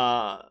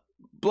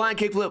 blunt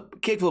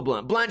kickflip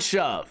blunt, blunt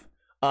shove,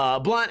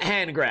 blunt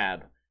hand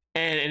grab.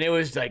 And it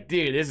was like,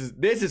 dude,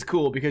 this is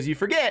cool because you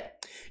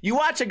forget. You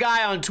watch a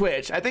guy on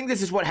Twitch. I think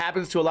this is what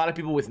happens to a lot of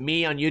people with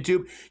me on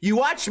YouTube. You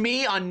watch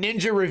me on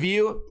Ninja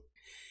Review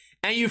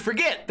and you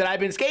forget that I've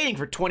been skating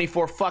for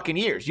 24 fucking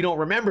years. You don't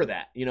remember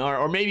that, you know,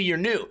 or maybe you're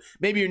new.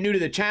 Maybe you're new to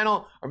the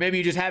channel, or maybe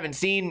you just haven't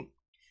seen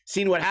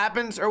what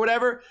happens or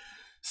whatever.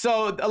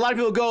 So a lot of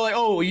people go like,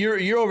 oh,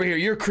 you're over here.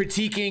 You're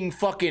critiquing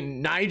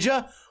fucking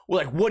Nija.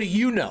 Well, like, what do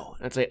you know?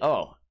 And I'd say,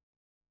 oh,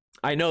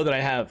 I know that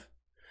I have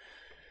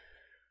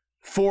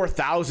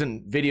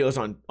 4,000 videos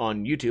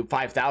on YouTube,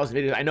 5,000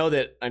 videos. I know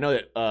that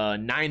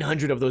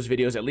 900 of those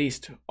videos at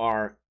least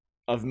are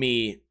of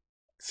me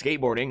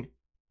skateboarding.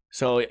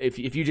 So if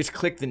you just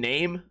click the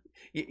name,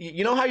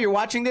 you know how you're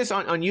watching this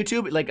on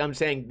YouTube? Like I'm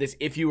saying this,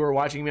 if you were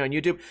watching me on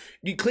YouTube,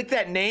 you click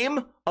that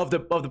name of the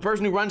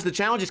person who runs the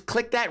channel. Just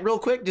click that real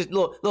quick. Just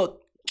little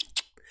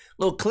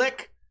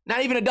click.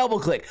 Not even a double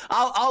click.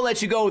 I'll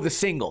let you go with a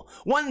single.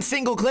 One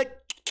single click,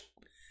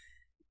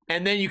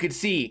 and then you can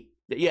see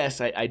that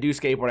yes, I do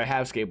skateboard. I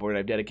have skateboarded.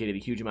 I've dedicated a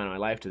huge amount of my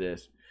life to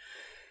this.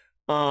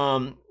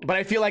 But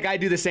I feel like I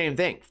do the same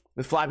thing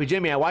with Floppy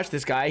Jimmy. I watch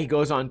this guy. He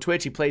goes on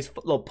Twitch. He plays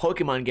little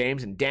Pokemon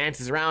games and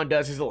dances around,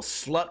 does his little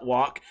slut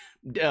walk,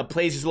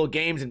 plays his little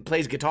games and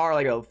plays guitar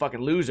like a fucking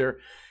loser.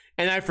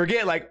 And I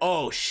forget, like,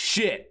 oh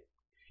shit,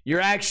 you're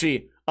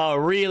actually a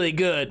really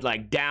good,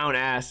 like, down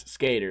ass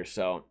skater.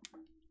 So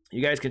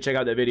you guys can check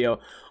out that video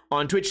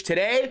on Twitch.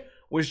 Today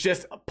was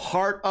just a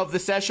part of the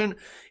session.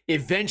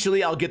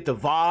 Eventually I'll get the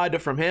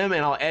VOD from him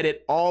and I'll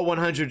edit all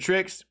 100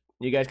 tricks.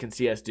 You guys can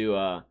see us do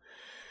all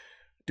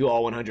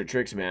 100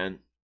 tricks, man.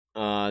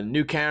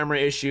 New camera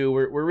issue.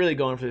 We're really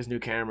going for this new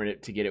camera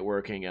to get it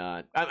working.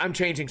 I'm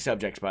changing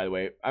subjects, by the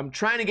way. I'm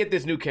trying to get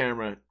this new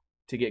camera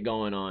to get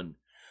going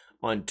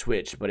on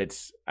Twitch, but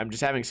I'm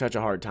just having such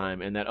a hard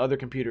time, and that other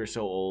computer is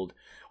so old.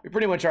 We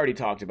pretty much already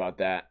talked about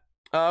that.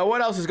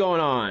 What else is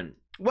going on?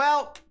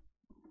 Well,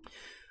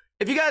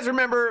 if you guys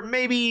remember,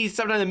 maybe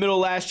sometime in the middle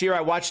of last year, I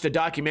watched a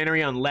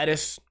documentary on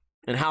lettuce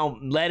and how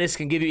lettuce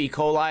can give you E.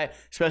 coli,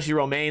 especially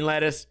romaine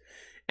lettuce,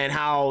 and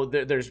how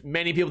there's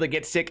many people that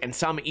get sick and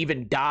some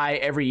even die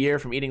every year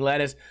from eating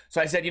lettuce. So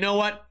I said, you know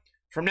what?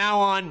 From now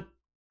on,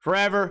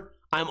 forever,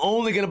 I'm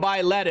only going to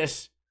buy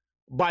lettuce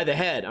by the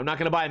head. I'm not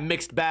going to buy a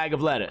mixed bag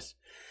of lettuce.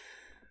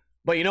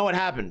 But you know what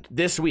happened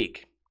this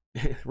week?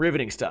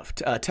 Riveting stuff.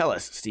 Tell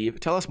us,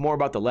 Steve. Tell us more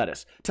about the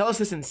lettuce. Tell us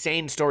this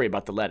insane story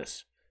about the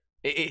lettuce.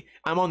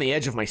 I'm on the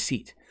edge of my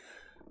seat.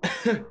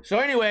 So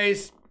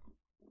anyways,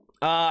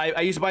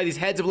 I used to buy these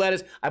heads of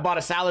lettuce. I bought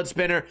a salad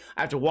spinner.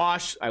 I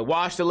wash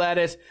the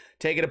lettuce,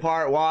 take it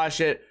apart, wash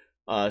it,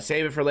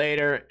 save it for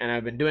later, and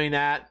I've been doing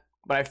that.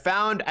 But I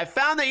found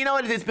that, you know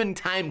what, it's been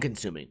time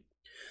consuming.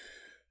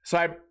 So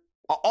I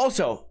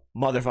also,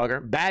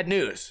 motherfucker, bad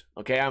news.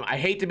 Okay, I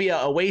hate to be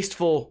a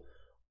wasteful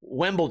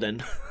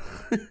Wimbledon.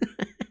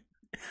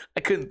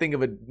 I couldn't think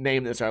of a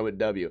name that started with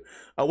W.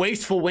 A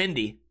wasteful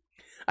Wendy.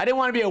 I didn't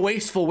want to be a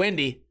wasteful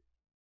Wendy.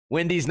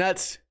 Wendy's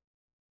nuts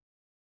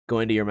go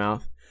into your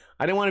mouth.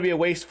 I didn't want to be a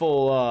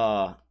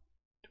wasteful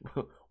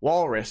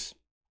walrus.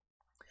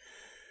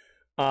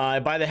 I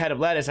buy the head of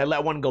lettuce. I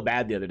let one go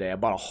bad the other day. I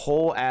bought a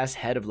whole ass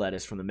head of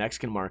lettuce from the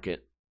Mexican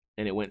market,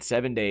 and it went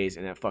 7 days,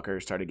 and that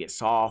fucker started to get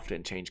soft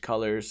and change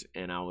colors,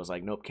 and I was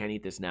like, nope, can't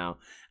eat this now.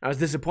 I was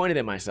disappointed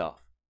in myself.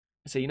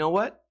 I said, you know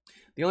what?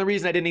 The only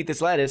reason I didn't eat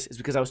this lettuce is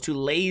because I was too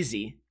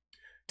lazy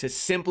to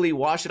simply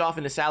wash it off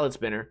in the salad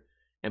spinner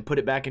and put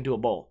it back into a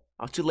bowl.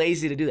 I was too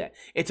lazy to do that.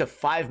 It's a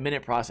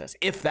 5-minute process,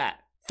 if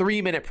that.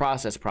 3-minute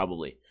process,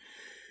 probably.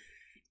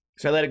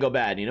 So I let it go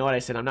bad. You know what? I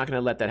said, I'm not going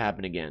to let that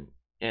happen again.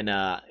 And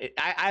I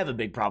have a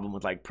big problem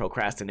with, like,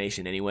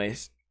 procrastination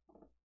anyways.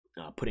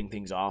 Putting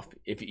things off.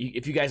 If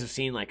you guys have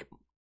seen, like,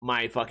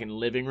 my fucking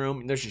living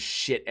room, there's just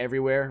shit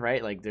everywhere,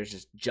 right? Like, there's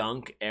just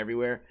junk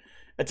everywhere.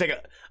 It's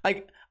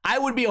like I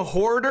would be a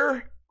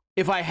hoarder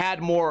if I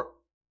had more,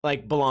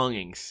 like,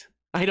 belongings.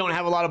 I don't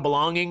have a lot of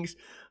belongings,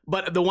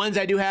 but the ones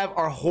I do have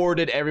are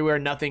hoarded everywhere.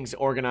 Nothing's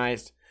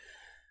organized.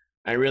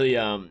 I really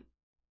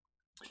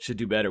should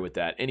do better with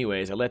that.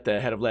 Anyways, I let the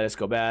head of lettuce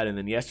go bad, and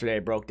then yesterday I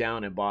broke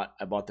down and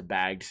I bought the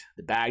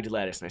bagged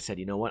lettuce, and I said,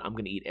 you know what? I'm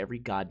gonna eat every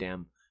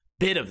goddamn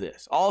bit of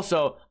this.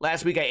 Also,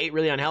 last week I ate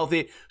really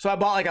unhealthy, so I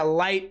bought like a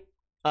light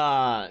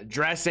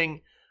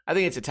dressing. I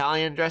think it's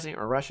Italian dressing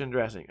or Russian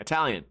dressing.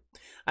 Italian.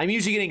 I'm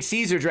usually getting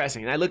Caesar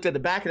dressing, and I looked at the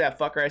back of that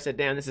fucker. I said,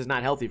 damn, this is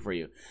not healthy for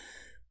you.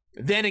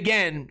 Then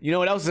again, you know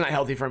what else is not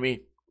healthy for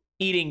me?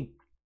 Eating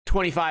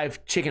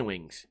 25 chicken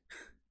wings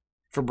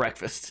for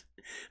breakfast.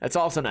 That's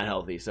also not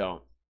healthy, so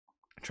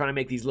I'm trying to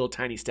make these little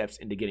tiny steps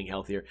into getting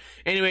healthier.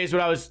 Anyways,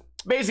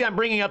 I'm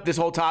bringing up this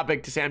whole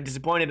topic to say I'm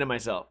disappointed in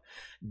myself.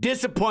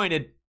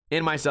 Disappointed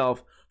in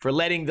myself for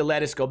letting the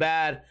lettuce go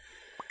bad.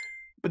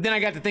 But then I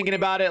got to thinking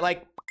about it,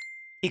 like,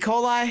 E.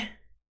 coli?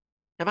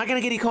 Am I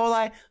gonna get E.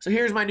 coli? So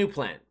here's my new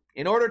plan.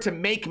 In order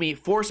to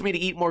force me to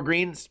eat more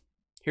greens,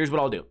 here's what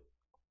I'll do.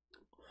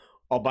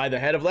 I'll buy the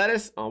head of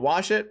lettuce, I'll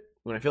wash it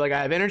when I feel like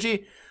I have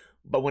energy.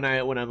 But when I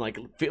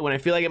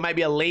feel like it might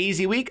be a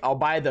lazy week, I'll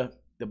buy the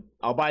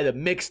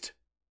mixed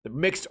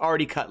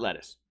already cut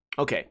lettuce.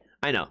 Okay,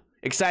 I know.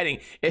 Exciting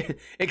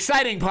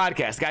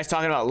podcast, guys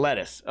talking about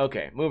lettuce.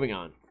 Okay, moving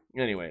on.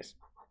 Anyways,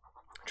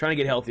 trying to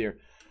get healthier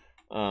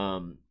a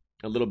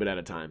little bit at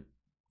a time.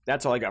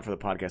 That's all I got for the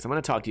podcast. I'm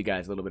going to talk to you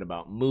guys a little bit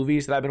about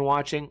movies that I've been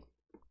watching.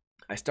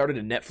 I started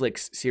a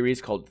Netflix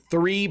series called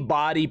 3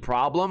 Body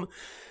Problem.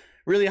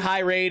 Really high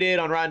rated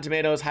on Rotten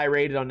Tomatoes, high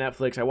rated on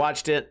Netflix. I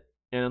watched it,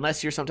 and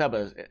unless you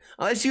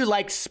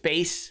like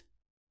space,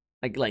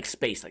 like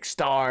space, like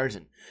stars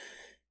and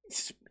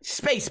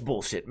space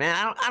bullshit,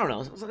 man. I don't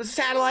know.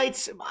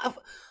 Satellites.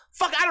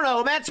 Fuck, I don't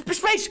know, man.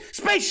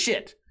 Space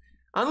shit.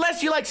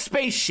 Unless you like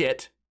space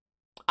shit,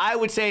 I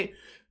would say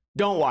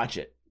don't watch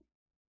it.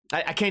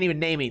 I can't even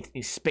name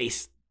any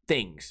space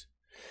things.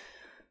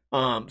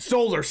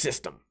 Solar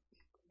system,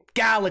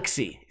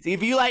 galaxy.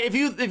 If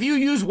you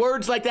use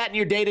words like that in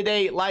your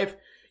day-to-day life,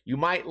 you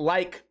might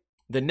like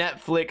the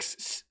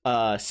Netflix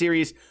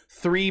series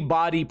 3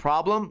 Body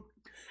Problem.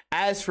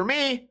 As for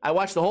me, I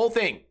watched the whole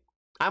thing.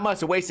 I must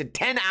have wasted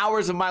 10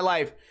 hours of my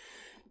life.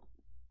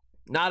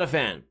 Not a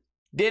fan.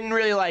 Didn't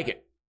really like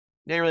it.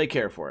 Didn't really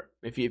care for it.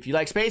 If you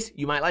like space,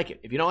 you might like it.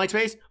 If you don't like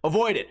space,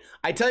 avoid it.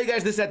 I tell you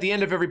guys this at the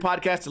end of every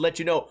podcast to let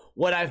you know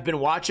what I've been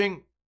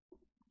watching.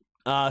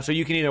 So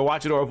you can either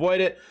watch it or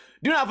avoid it.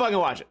 Do not fucking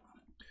watch it.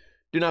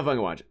 Do not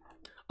fucking watch it.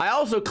 I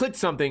also clicked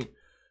something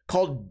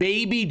called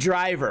Baby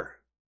Driver.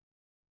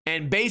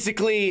 And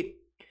basically,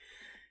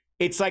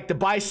 it's like the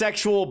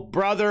bisexual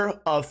brother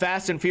of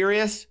Fast and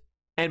Furious.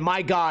 And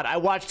my God, I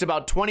watched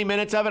about 20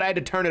 minutes of it. I had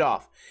to turn it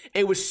off.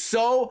 It was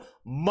so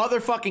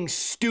motherfucking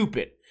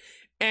stupid.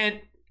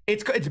 And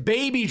it's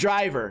Baby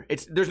Driver.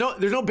 There's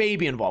no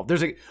baby involved.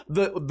 There's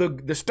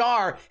the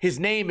star, his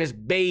name is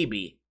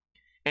Baby,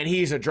 and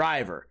he's a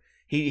driver.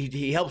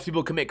 He helps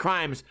people commit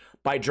crimes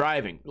by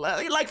driving,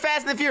 like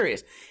Fast and the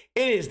Furious.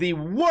 It is the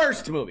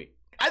worst movie.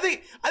 I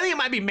think it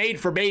might be made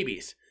for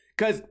babies,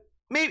 because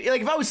maybe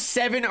like if I was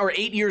 7 or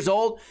 8 years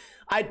old,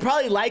 I'd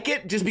probably like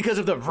it just because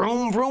of the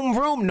vroom, vroom,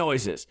 vroom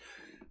noises.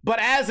 But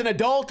as an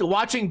adult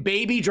watching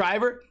Baby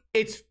Driver,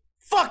 it's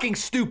fucking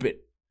stupid.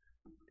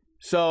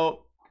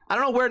 So I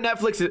don't know where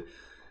Netflix is.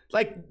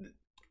 Like,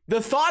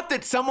 the thought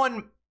that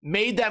someone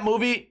made that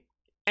movie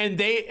and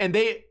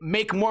they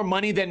make more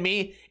money than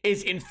me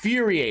is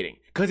infuriating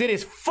because it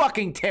is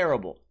fucking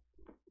terrible.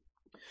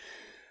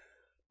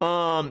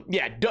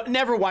 Yeah,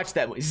 never watched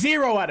that movie.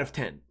 0 out of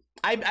 10.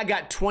 I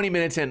got 20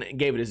 minutes in and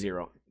gave it a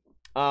 0.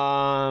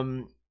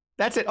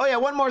 That's it. Oh yeah,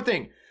 one more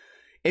thing.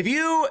 If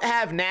you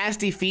have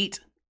nasty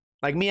feet,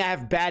 like me, I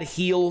have bad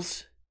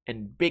heels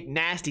and big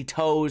nasty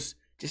toes.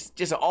 Just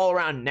an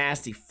all-around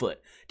nasty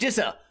foot. Just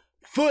a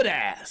foot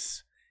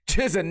ass.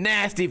 Just a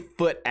nasty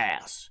foot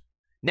ass.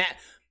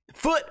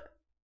 Foot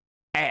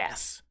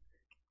ass.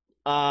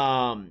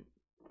 I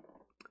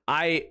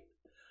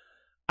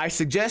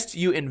suggest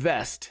you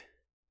invest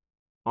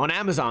on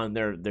Amazon.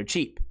 They're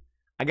cheap.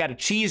 I got a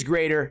cheese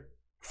grater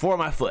for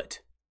my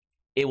foot.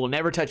 It will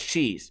never touch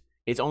cheese.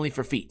 It's only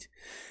for feet.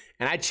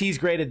 And I cheese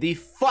grated the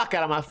fuck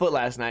out of my foot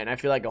last night, and I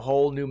feel like a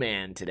whole new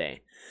man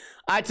today.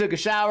 I took a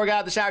shower, got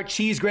out the shower,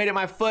 cheese grated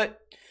my foot.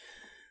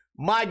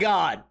 My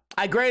God,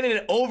 I grated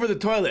it over the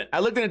toilet. I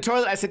looked in the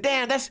toilet, I said,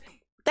 damn, that's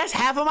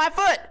half of my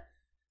foot.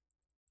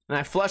 And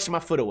I flushed my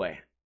foot away.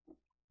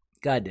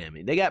 God damn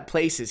it. They got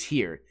places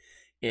here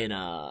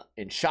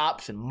in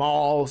shops and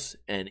malls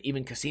and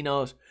even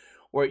casinos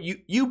where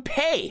you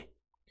pay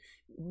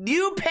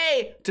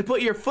to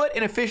put your foot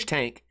in a fish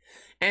tank,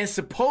 and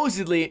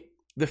supposedly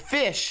the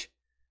fish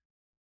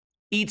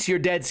eats your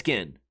dead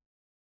skin.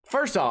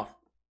 First off,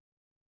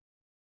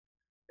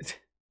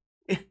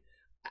 I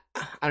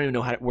don't even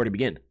know where to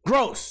begin.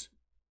 Gross.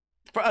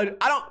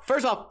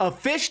 First off, a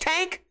fish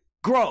tank?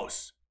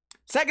 Gross.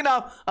 Second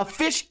off, a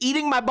fish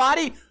eating my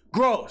body?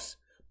 Gross.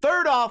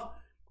 Third off,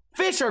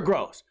 fish are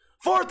gross.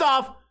 Fourth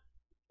off,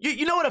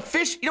 you know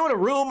what a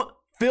room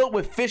filled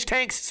with fish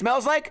tanks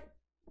smells like?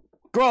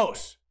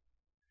 Gross.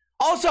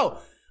 Also,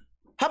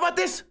 how about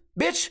this,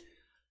 bitch?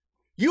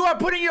 You are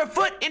putting your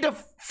foot into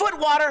foot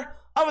water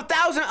of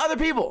 1,000 other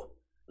people.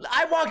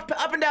 I walked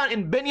up and down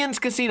in Binion's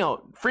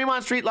Casino,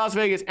 Fremont Street, Las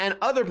Vegas, and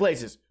other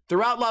places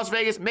throughout Las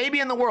Vegas, maybe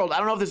in the world. I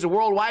don't know if this is a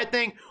worldwide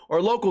thing or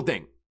a local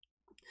thing.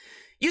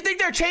 You think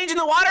they're changing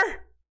the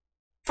water?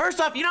 First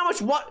off, you know how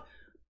much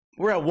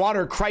we're at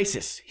water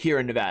crisis here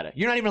in Nevada.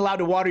 You're not even allowed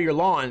to water your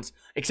lawns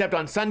except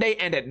on Sunday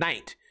and at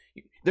night.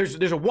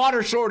 There's a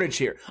water shortage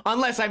here,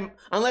 unless I'm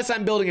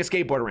building a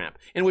skateboard ramp,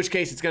 in which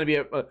case it's going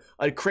to be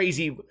a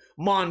crazy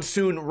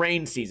monsoon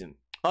rain season.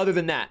 Other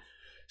than that,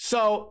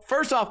 so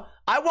first off,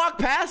 I walk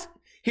past.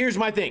 Here's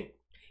my thing: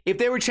 if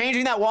they were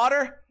changing that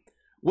water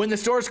when the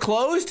store's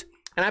closed,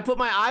 and I put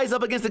my eyes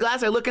up against the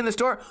glass, I look in the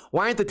store.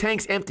 Why aren't the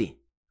tanks empty?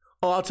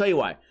 Oh, I'll tell you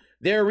why.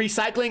 They're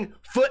recycling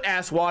foot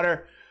ass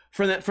water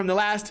from the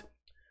last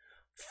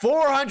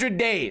 400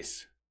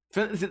 days.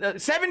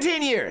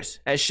 17 years,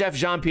 as Chef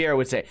Jean-Pierre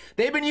would say.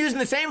 They've been using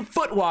the same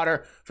foot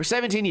water for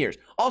 17 years.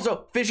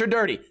 Also, fish are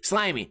dirty,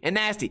 slimy, and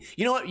nasty.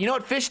 You know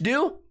what fish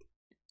do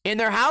in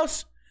their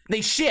house?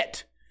 They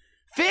shit.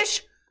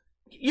 Fish,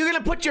 you're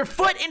going to put your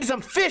foot into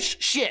some fish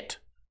shit.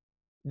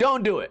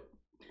 Don't do it.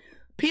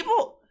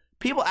 People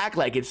act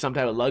like it's some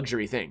type of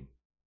luxury thing.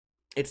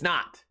 It's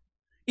not.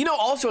 You know,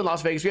 also in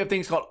Las Vegas, we have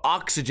things called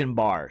oxygen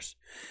bars.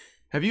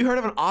 Have you heard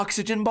of an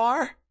oxygen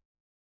bar?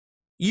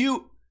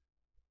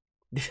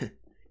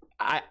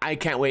 I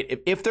can't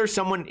wait. If there's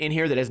someone in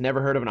here that has never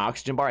heard of an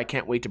oxygen bar, I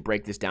can't wait to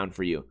break this down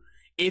for you.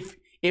 If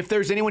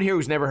there's anyone here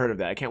who's never heard of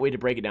that, I can't wait to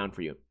break it down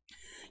for you.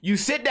 You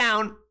sit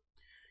down,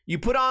 you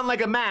put on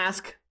like a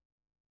mask,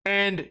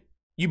 and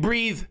you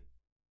breathe.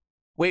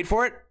 Wait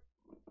for it.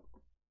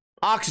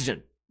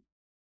 Oxygen.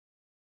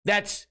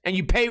 And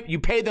you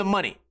pay them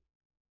money.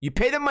 You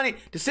pay them money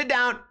to sit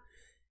down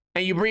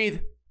and you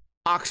breathe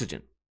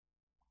oxygen.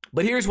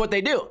 But here's what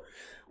they do.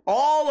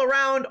 All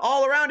around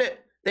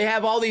it, they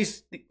have all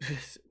these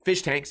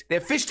fish tanks. They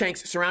have fish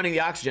tanks surrounding the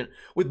oxygen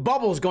with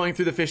bubbles going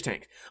through the fish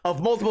tank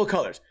of multiple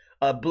colors.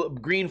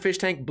 Green fish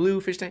tank, blue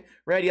fish tank,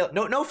 red,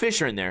 yellow. No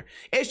fish are in there.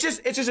 It's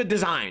just a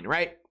design,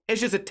 right?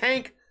 It's just a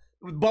tank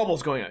with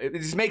bubbles going on. It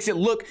just makes it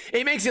look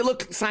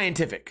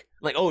scientific.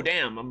 Like, oh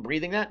damn, I'm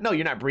breathing that? No,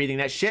 you're not breathing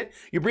that shit.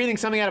 You're breathing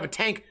something out of a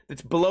tank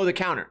that's below the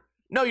counter.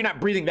 No, you're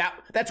not breathing that.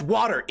 That's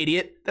water,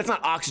 idiot. That's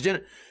not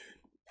oxygen.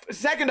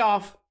 Second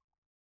off,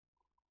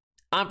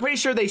 I'm pretty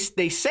sure they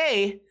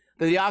say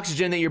that the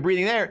oxygen that you're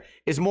breathing there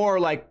is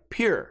more like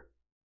pure.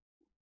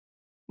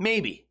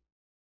 Maybe.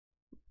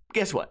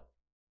 Guess what?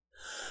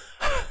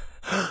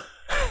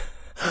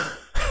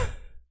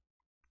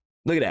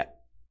 Look at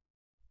that.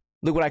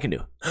 Look what I can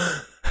do.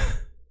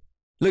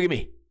 Look at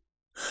me.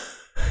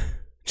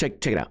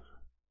 Check it out.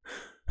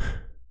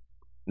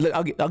 Look,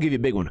 I'll give you a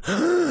big one.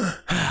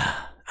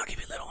 I'll give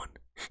you a little one.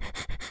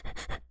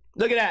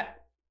 Look at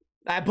that.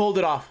 I pulled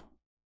it off.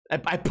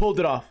 I pulled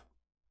it off.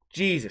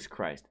 Jesus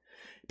Christ.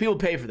 People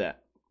pay for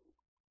that.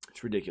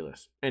 It's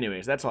ridiculous.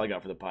 Anyways, that's all I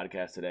got for the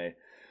podcast today.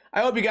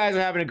 I hope you guys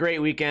are having a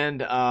great weekend.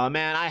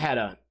 Man, I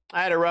had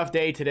I had a rough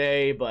day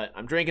today, but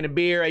I'm drinking a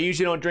beer. I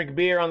usually don't drink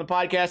beer on the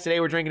podcast. Today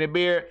we're drinking a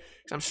beer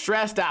because I'm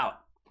stressed out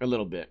a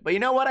little bit. But you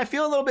know what? I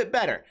feel a little bit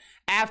better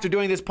after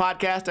doing this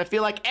podcast. I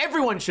feel like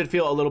everyone should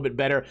feel a little bit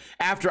better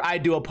after I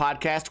do a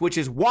podcast, which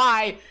is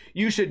why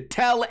you should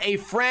tell a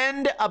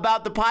friend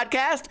about the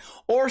podcast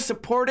or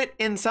support it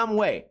in some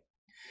way.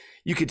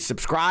 You could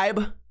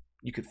subscribe.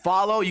 You could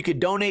follow. You could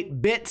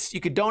donate bits.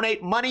 You could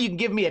donate money. You can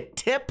give me a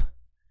tip.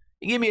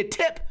 You give me a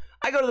tip.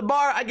 I go to the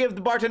bar, I give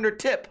the bartender a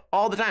tip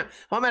all the time.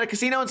 If I'm at a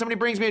casino and somebody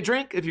brings me a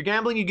drink, if you're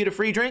gambling, you get a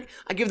free drink,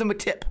 I give them a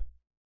tip.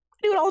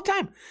 I do it all the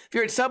time. If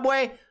you're at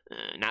Subway,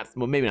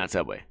 maybe not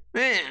Subway.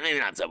 Maybe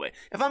not Subway.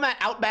 If I'm at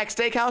Outback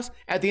Steakhouse,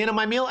 at the end of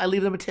my meal, I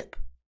leave them a tip.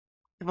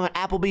 If I'm at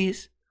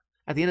Applebee's,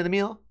 at the end of the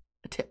meal,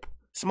 a tip.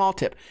 Small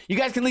tip. You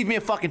guys can leave me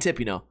a fucking tip,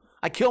 you know.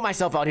 I kill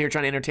myself out here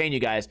trying to entertain you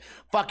guys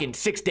fucking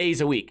 6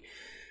 days a week.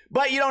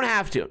 But you don't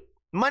have to.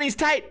 Money's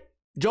tight.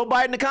 Joe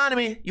Biden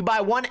economy, you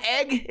buy one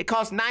egg, it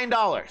costs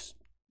 $9.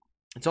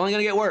 It's only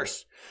going to get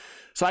worse.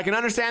 So I can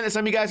understand that some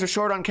of you guys are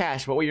short on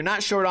cash, but what you're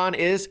not short on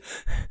is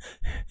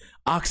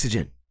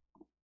oxygen.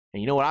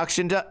 And you know what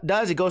oxygen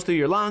does? It goes through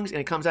your lungs and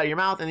it comes out of your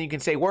mouth, and then you can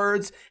say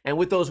words. And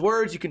with those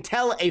words, you can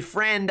tell a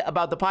friend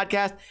about the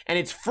podcast, and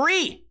it's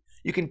free.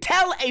 You can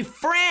tell a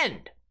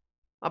friend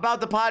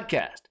about the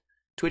podcast.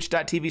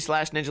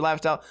 Twitch.tv/Ninja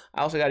Lifestyle.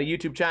 I also got a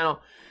YouTube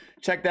channel.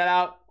 Check that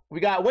out. We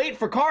got Wait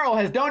for Carl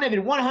has donated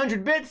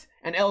 100 bits,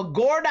 and El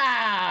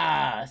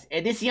Gordas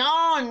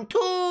Edición 2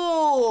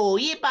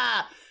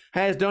 Yipa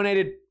has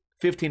donated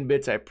 15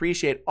 bits. I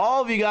appreciate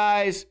all of you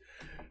guys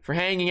for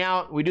hanging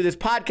out. We do this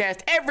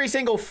podcast every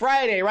single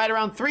Friday right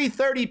around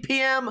 3:30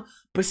 p.m.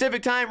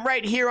 Pacific time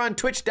right here on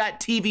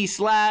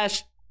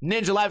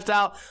twitch.tv/Ninja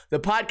Lifestyle. The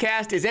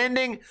podcast is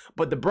ending,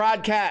 but the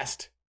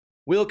broadcast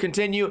will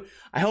continue.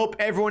 I hope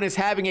everyone is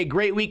having a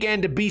great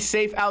weekend. To be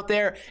safe out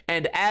there,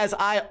 and as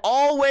I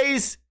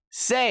always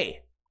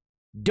say,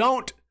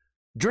 don't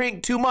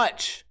drink too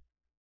much.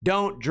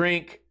 Don't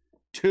drink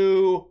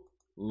too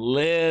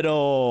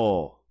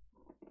little.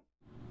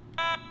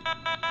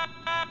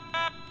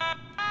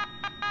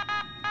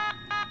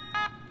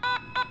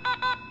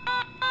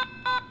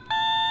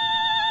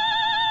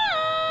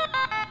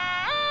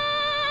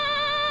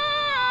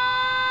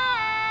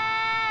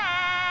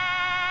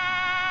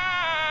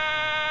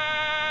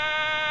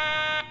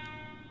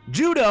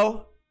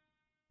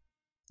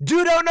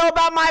 Judo know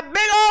about my big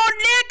old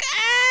dick.